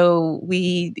 And so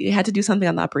we had to do something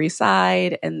on the Upper East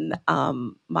Side, and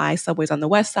my subway's on the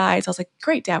West Side. So I was like,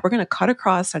 great, Dad, we're going to cut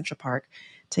across Central Park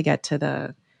to get to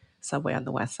the subway on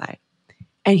the West Side.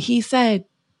 And he said,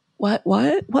 what?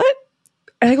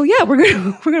 And I go, yeah, we're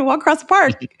gonna walk across the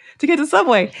park to get to the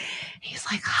subway. He's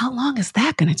like, how long is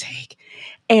that going to take?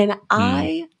 And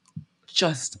I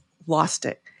just lost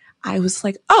it. I was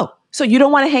like, oh, so you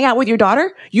don't want to hang out with your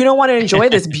daughter? You don't want to enjoy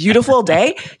this beautiful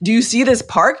day? Do you see this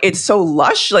park? It's so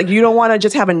lush. Like, you don't want to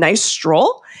just have a nice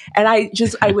stroll? And I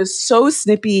was so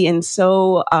snippy and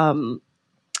so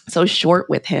short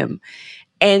with him.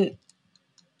 And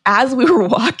as we were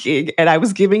walking and I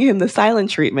was giving him the silent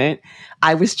treatment,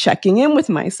 I was checking in with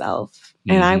myself.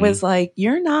 And I was like,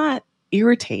 you're not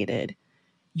irritated.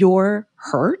 You're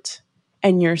hurt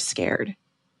and you're scared.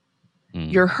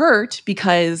 You're hurt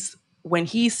because when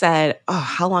he said, oh,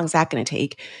 how long is that going to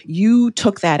take? You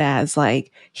took that as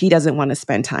like, he doesn't want to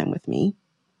spend time with me.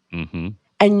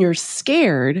 And you're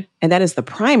scared. And that is the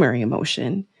primary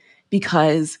emotion,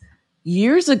 because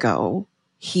years ago,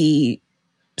 he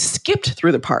skipped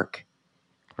through the park.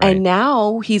 Right. And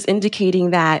now he's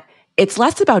indicating that it's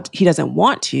less about he doesn't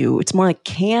want to. It's more like,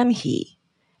 can he?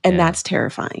 And that's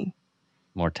terrifying.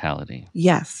 Mortality.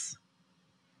 Yes.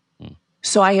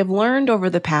 So I have learned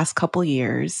over the past couple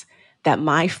years that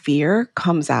my fear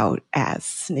comes out as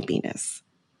snippiness.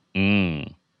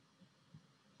 And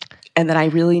that I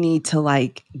really need to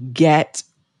like get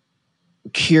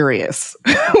curious.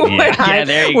 When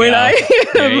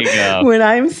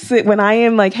I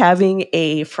am like having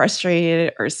a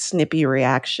frustrated or snippy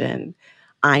reaction,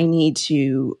 I need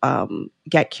to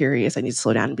get curious. I need to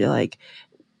slow down and be like,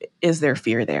 is there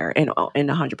fear there? And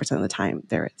 100% of the time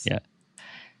there is. Yeah.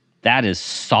 That is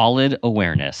solid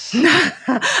awareness.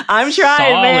 I'm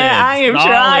trying, man. I am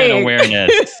trying. Solid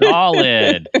awareness.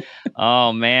 Solid.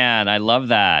 Oh, man. I love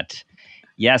that.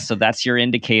 Yes. So that's your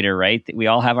indicator, right? We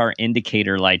all have our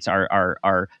indicator lights,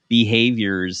 our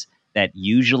behaviors that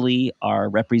usually are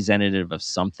representative of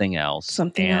something else.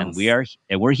 And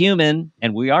we're human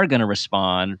and we are going to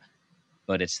respond.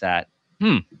 But it's that,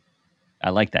 I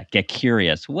like that. Get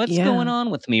curious. What's going on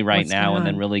with me right now? And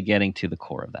then really getting to the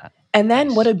core of that. And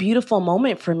then what a beautiful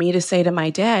moment for me to say to my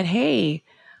dad, hey,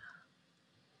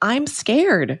 I'm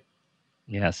scared.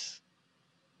 Yes.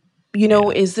 You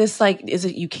know, is this like, is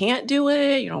it you can't do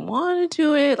it? You don't want to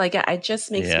do it? Like, it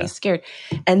just makes me scared.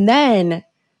 And then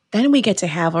we get to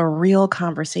have a real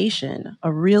conversation,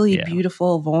 a really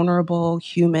beautiful, vulnerable,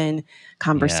 human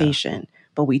conversation.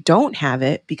 But we don't have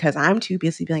it because I'm too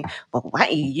busy being like, well, why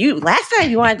last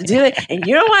time you wanted to do it and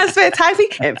you don't want to spend time with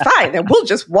me, and fine, then we'll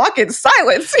just walk in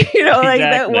silence. You know, like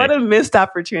that. What a missed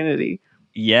opportunity.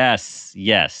 Yes.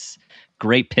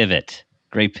 Great pivot.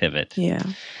 Yeah.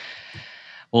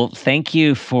 Well, thank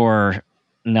you for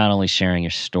not only sharing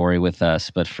your story with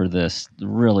us, but for this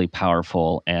really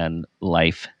powerful and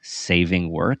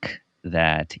life-saving work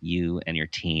that you and your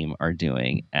team are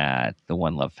doing at the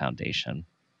One Love Foundation.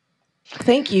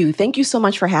 Thank you. Thank you so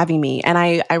much for having me. And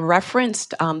I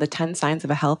referenced the 10 signs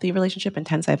of a healthy relationship and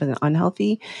 10 signs of an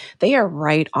unhealthy. They are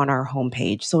right on our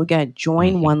homepage. So again,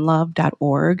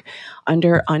 joinonelove.org.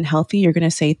 Under unhealthy, you're going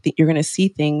to see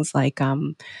things like,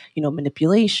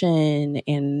 manipulation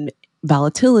and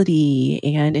volatility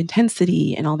and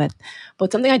intensity and all that.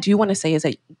 But something I do want to say is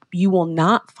that you will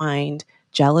not find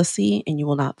jealousy and you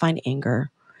will not find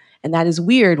anger. And that is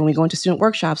weird when we go into student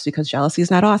workshops, because jealousy is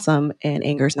not awesome and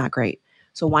anger is not great.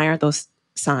 So why aren't those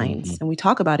signs? And we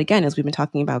talk about, again, as we've been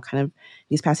talking about kind of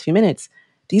these past few minutes,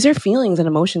 these are feelings and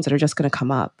emotions that are just going to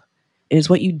come up. It is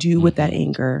what you do with that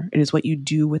anger. It is what you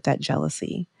do with that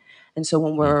jealousy. And so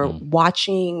when we're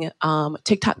watching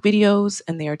TikTok videos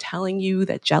and they are telling you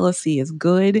that jealousy is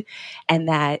good and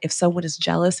that if someone is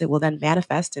jealous, it will then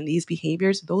manifest in these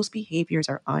behaviors, those behaviors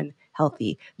are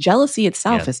unhealthy. Jealousy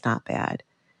itself is not bad.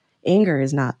 Anger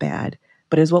is not bad,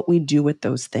 but is what we do with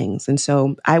those things. And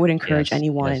so I would encourage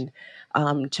anyone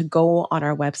to go on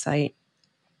our website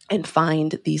and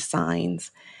find these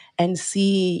signs and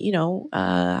see,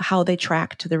 how they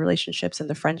track to the relationships and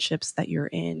the friendships that you're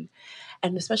in.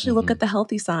 And especially look at the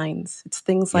healthy signs. It's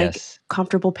things like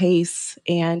comfortable pace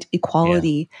and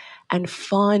equality and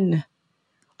fun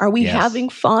Are we having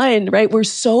fun? Right? We're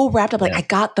so wrapped up. Like, I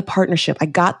got the partnership. I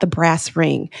got the brass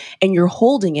ring, and you're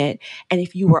holding it. And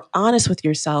if you were honest with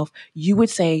yourself, you would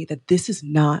say that this is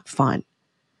not fun,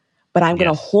 but I'm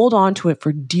going to hold on to it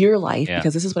for dear life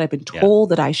because this is what I've been told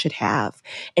that I should have.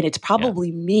 And it's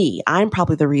probably me. I'm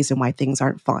probably the reason why things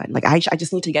aren't fun. Like, I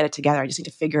just need to get it together. I just need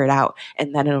to figure it out,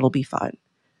 and then it'll be fun.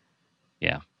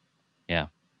 Yeah. Yeah.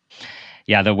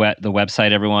 Yeah, the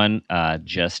website, everyone,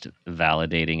 just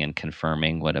validating and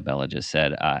confirming what Ebele just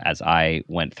said. As I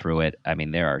went through it, I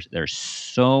mean, there's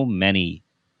so many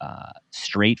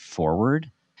straightforward,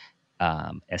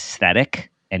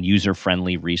 aesthetic, and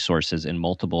user-friendly resources in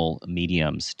multiple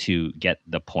mediums to get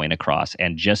the point across.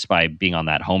 And just by being on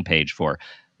that homepage for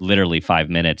literally 5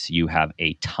 minutes, you have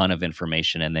a ton of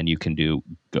information, and then you can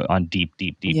go on deep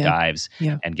dives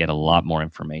and get a lot more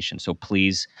information. So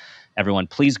please, everyone,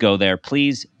 please go there.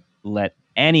 Please let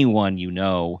anyone you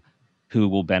know who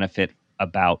will benefit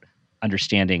about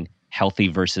understanding healthy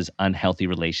versus unhealthy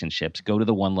relationships. Go to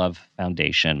the One Love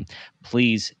Foundation.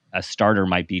 Please, a starter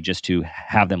might be just to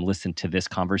have them listen to this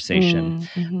conversation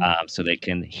so they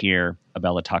can hear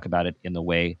Ebele talk about it in the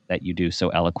way that you do so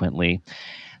eloquently.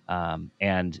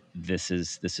 And this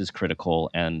is critical.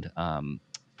 And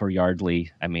for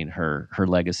Yardley, I mean, her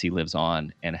legacy lives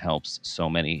on and helps so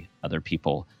many other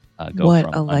people go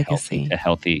from unhealthy to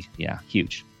healthy. Yeah,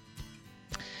 huge.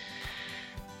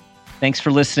 Thanks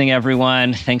for listening,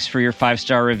 everyone. Thanks for your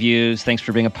 5-star reviews. Thanks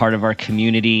for being a part of our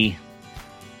community.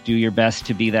 Do your best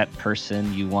to be that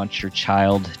person you want your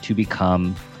child to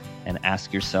become, and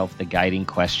ask yourself the guiding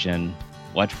question: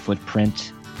 what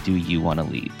footprint do you want to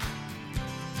leave?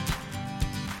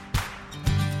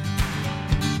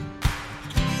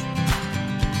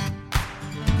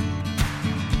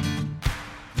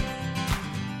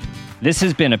 This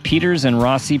has been a Peters and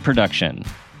Rossi production.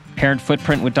 Parent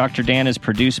Footprint with Dr. Dan is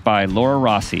produced by Laura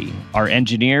Rossi. Our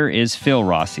engineer is Phil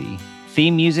Rossi.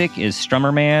 Theme music is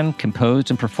Strummer Man,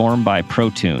 composed and performed by Pro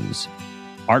Tunes.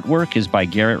 Artwork is by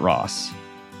Garrett Ross.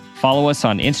 Follow us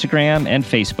on Instagram and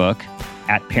Facebook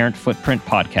at Parent Footprint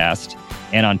Podcast,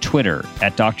 and on Twitter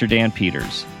at Dr. Dan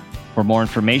Peters. For more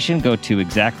information, go to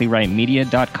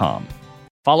exactlyrightmedia.com.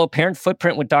 Follow Parent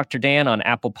Footprint with Dr. Dan on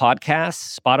Apple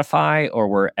Podcasts, Spotify, or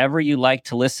wherever you like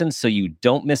to listen so you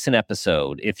don't miss an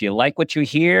episode. If you like what you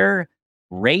hear,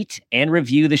 rate and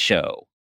review the show.